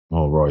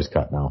 Oh, Rory's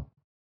cut now.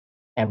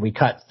 And we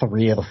cut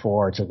 3 of the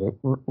 4 to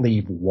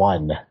leave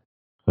 1.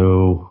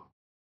 Who?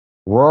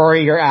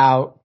 Rory, you're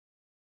out.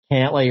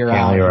 Cantlay, you're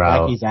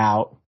out. Becky's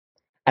out.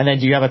 And then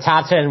do you have a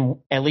top 10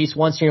 at least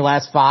once in your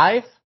last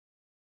 5?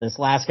 This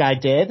last guy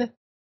did.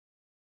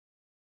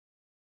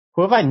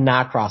 Who have I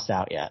not crossed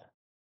out yet?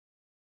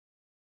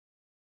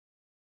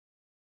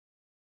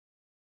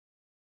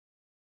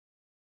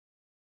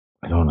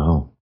 I don't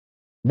know.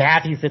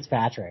 Matthew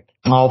Fitzpatrick.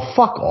 Oh,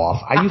 fuck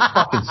off. Are you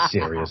fucking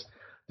serious?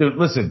 Dude,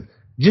 listen.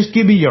 Just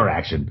give me your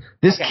action.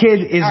 This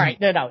kid is. All right.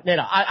 No.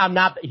 I'm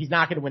not. He's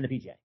not going to win the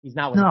PGA. He's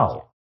not winning the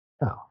PGA.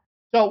 No.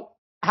 So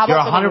how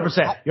about you're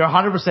 100%. You're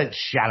 100%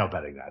 shadow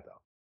betting that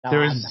though. No,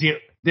 there is zero.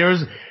 There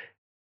is.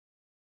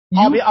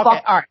 Okay. All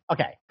right.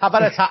 Okay. How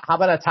about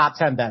a top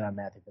 10 bet on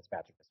Matthew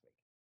Fitzpatrick this week?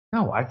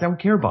 No, I don't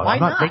care about it. Why I'm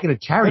not making a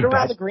charity bet.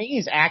 Around the green,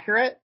 he's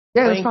accurate.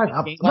 Yeah, that's fine.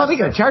 I'm not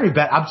making a charity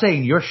bet. I'm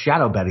saying you're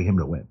shadow betting him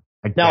to win.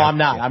 No, I'm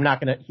not. I'm not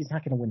gonna. He's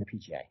not gonna win the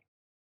PGA.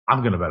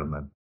 I'm gonna bet him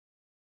then.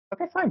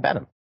 Okay, fine. Bet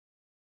him.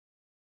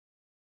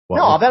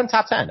 Well, no, I'll bet him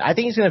top 10. I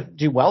think he's gonna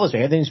do well this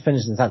year. I think he's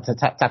finished in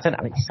the top 10.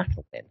 I mean, he's not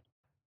gonna win.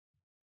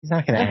 He's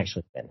not gonna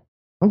actually win.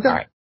 Okay. All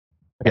right.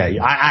 Okay.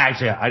 Yeah, I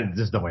actually,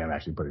 there's no way I'm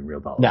actually putting real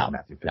dollars on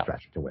Matthew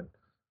Fitzpatrick to win.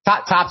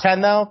 Top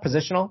 10 though,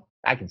 positional.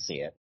 I can see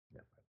it.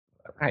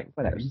 All right,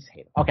 whatever. You just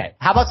hate him. Okay.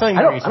 How about something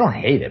more useful? I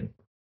don't hate him.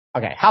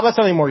 Okay. How about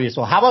something more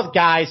useful? How about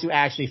guys who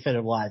actually fit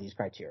a lot of these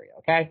criteria?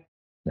 Okay.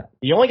 No.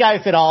 The only guy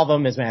who fit all of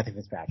them is Matthew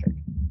Fitzpatrick.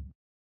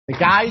 The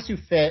guys who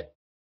fit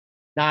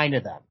 9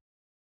 of them.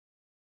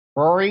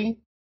 Rory,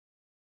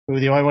 who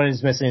the only one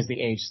who's missing is the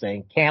age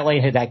thing.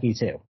 Cantlay, Hideki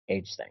too.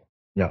 Age thing.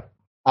 Yeah.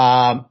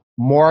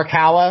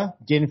 Morikawa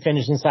didn't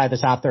finish inside the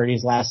top 30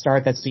 his last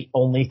start. That's the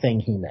only thing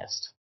he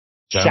missed.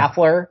 Yeah.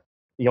 Scheffler,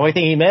 the only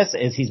thing he missed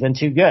is he's been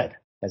too good.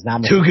 Has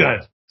not missed. Too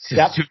good.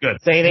 Yep. Too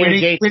good. Same thing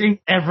with JT. Winning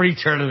every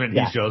tournament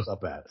he shows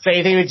up at.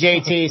 Same thing with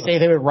JT. Same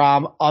thing with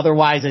Rahm.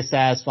 Otherwise, they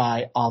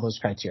satisfy all those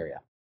criteria.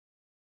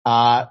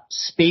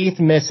 Spieth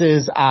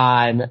misses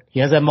on. He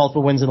has had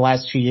multiple wins in the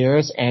last 2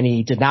 years, and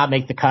he did not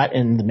make the cut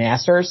in the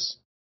Masters.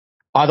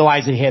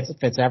 Otherwise, it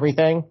fits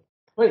everything.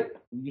 Wait,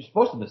 you're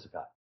supposed to miss the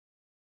cut.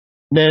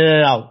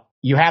 No.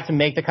 You have to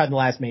make the cut in the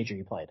last major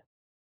you played.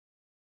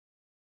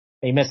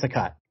 He missed the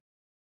cut.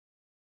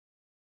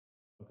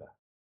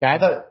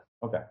 Okay.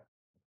 Okay.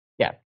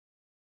 Yeah.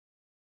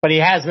 But he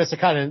has missed a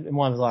cut in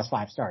one of his last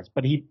 5 starts.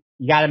 But you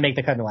got to make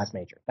the cut in the last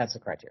major. That's the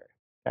criteria.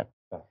 Okay.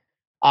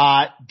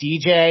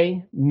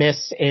 DJ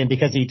missed in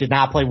because he did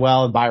not play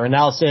well in Byron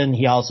Nelson.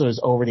 He also is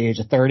over the age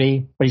of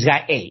 30, but he's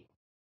got 8.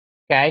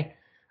 Okay.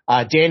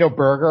 Daniel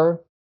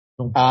Berger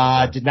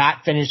did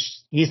not finish.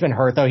 He's been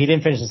hurt though. He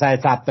didn't finish inside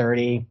the top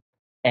 30,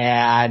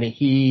 and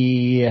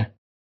he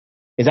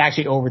is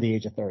actually over the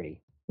age of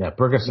 30. Yeah,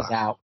 Berger sucks. He's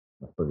out.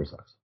 Berger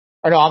sucks.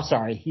 Or no, I'm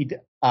sorry. He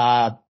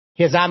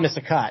has not missed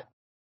a cut,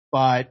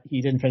 but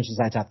he didn't finish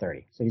inside top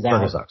 30. So he's out.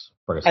 Berger sucks.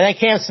 And then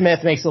Cam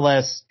Smith makes the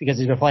list because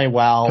he's been playing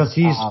well. Because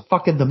he's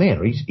fucking the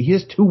man. He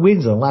has 2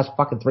 wins in the last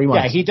fucking 3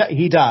 months. Yeah,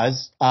 he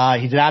does.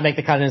 He did not make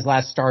the cut in his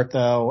last start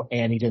though,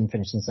 and he didn't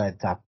finish inside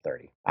the top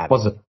 30.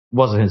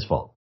 Wasn't his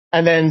fault.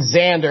 And then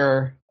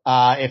Xander,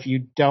 if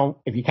you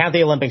count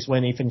the Olympics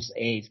win, he finished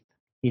 8th.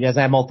 He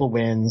doesn't have multiple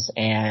wins,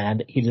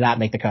 and he did not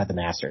make the cut at the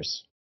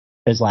Masters,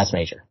 his last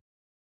major.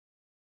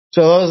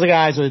 So those are the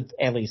guys with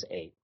at least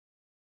 8.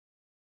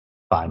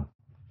 Fine.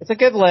 It's a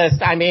good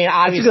list. I mean,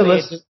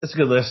 obviously, it's a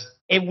good list.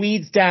 It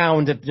weeds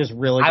down to just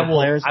really good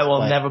players. I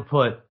will never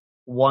put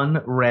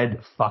one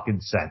red fucking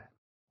cent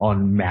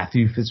on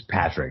Matthew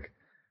Fitzpatrick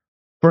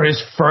for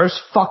his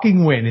first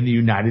fucking win in the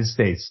United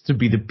States to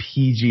be the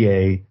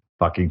PGA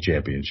fucking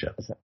championship.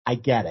 I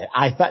get it.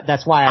 I thought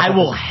that's why I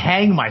will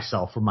hang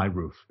myself from my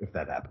roof if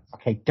that happens.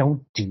 Okay,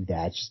 don't do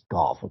that. It's just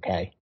golf,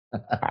 okay?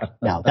 All right.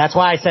 No, that's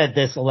why I said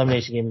this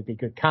elimination game would be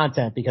good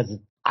content because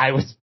I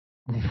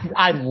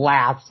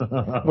laughed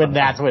when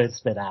that's what it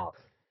spit out.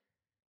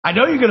 I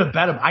know you're going to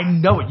bet him. I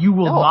know it. You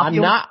will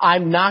not.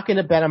 I'm not going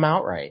to bet him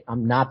outright.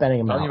 I'm not betting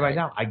him outright. I'm telling you right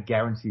now, I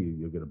guarantee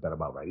you're going to bet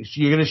him outright.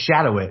 You're going to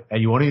shadow it,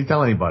 and you won't even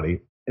tell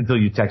anybody until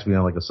you text me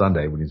on like a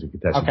Sunday when he's a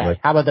contestant. Okay,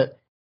 how about that?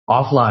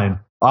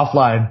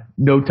 Offline,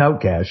 no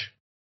tout cash.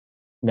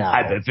 No.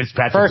 I bet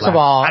Fitzpatrick First live. of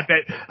all,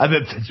 I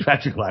bet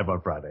Fitzpatrick live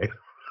on Friday.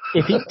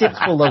 If he dips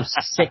below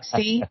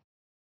 60,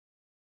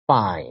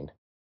 fine.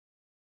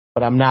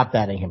 But I'm not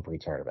betting him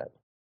pre-tournament.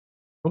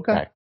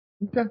 Okay.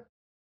 No.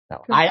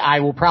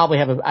 I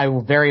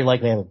will very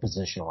likely have a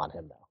positional on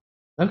him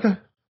though. Okay.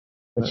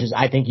 which is,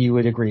 I think you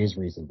would agree is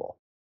reasonable.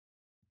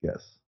 Yes.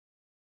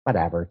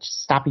 Whatever.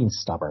 Just stop being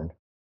stubborn.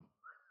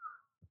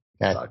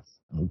 Okay. Sucks.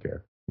 I don't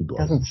care. He blows.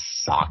 Doesn't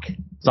suck.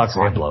 Sucks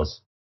and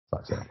blows.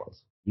 Sucks and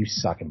blows. You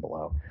suck and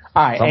blow.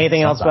 All right.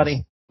 Anything else,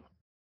 buddy?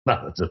 No,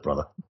 that's it,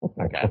 brother.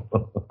 Okay.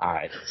 All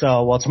right.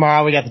 So, well,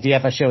 tomorrow we got the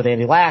DFS show with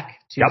Andy Lack.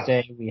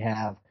 Tuesday we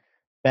have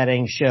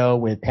betting show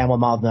with Pamela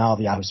Maldonado of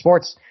Yahoo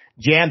Sports.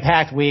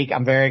 Jam-packed week.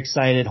 I'm very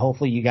excited.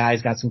 Hopefully you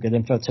guys got some good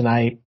info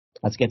tonight.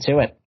 Let's get to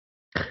it.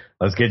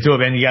 Let's get to it,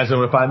 man. You guys know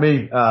where to find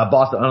me.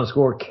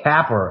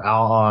 Boston_Capper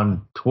out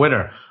on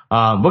Twitter.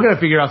 We're going to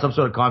figure out some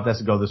sort of contest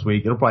to go this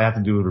week. It'll probably have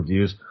to do with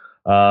reviews.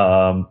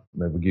 Maybe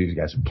we'll give you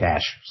guys some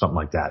cash, something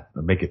like that.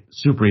 Make it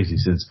super easy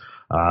since,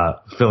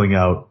 filling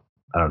out,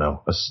 I don't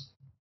know,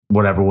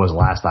 whatever it was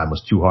last time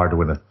was too hard to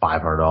win a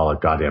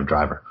 $500 goddamn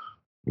driver.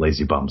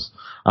 Lazy bums.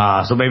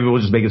 So maybe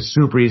we'll just make it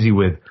super easy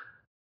with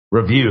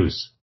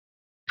reviews,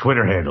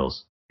 Twitter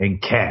handles,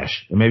 and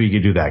cash. And maybe you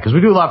can do that because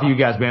we do a lot for you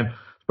guys, man.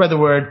 Spread the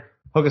word.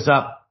 Hook us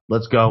up.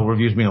 Let's go.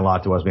 Reviews mean a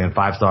lot to us, man.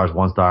 5 stars,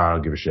 1 star. I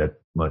don't give a shit.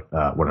 Look,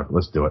 whatever.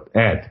 Let's do it.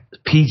 And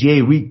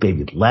PGA week,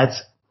 baby. Let's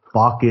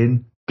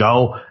fucking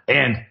go.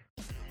 And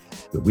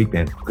good week,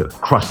 man. We're going to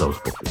crush those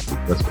books this week.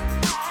 Let's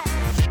go.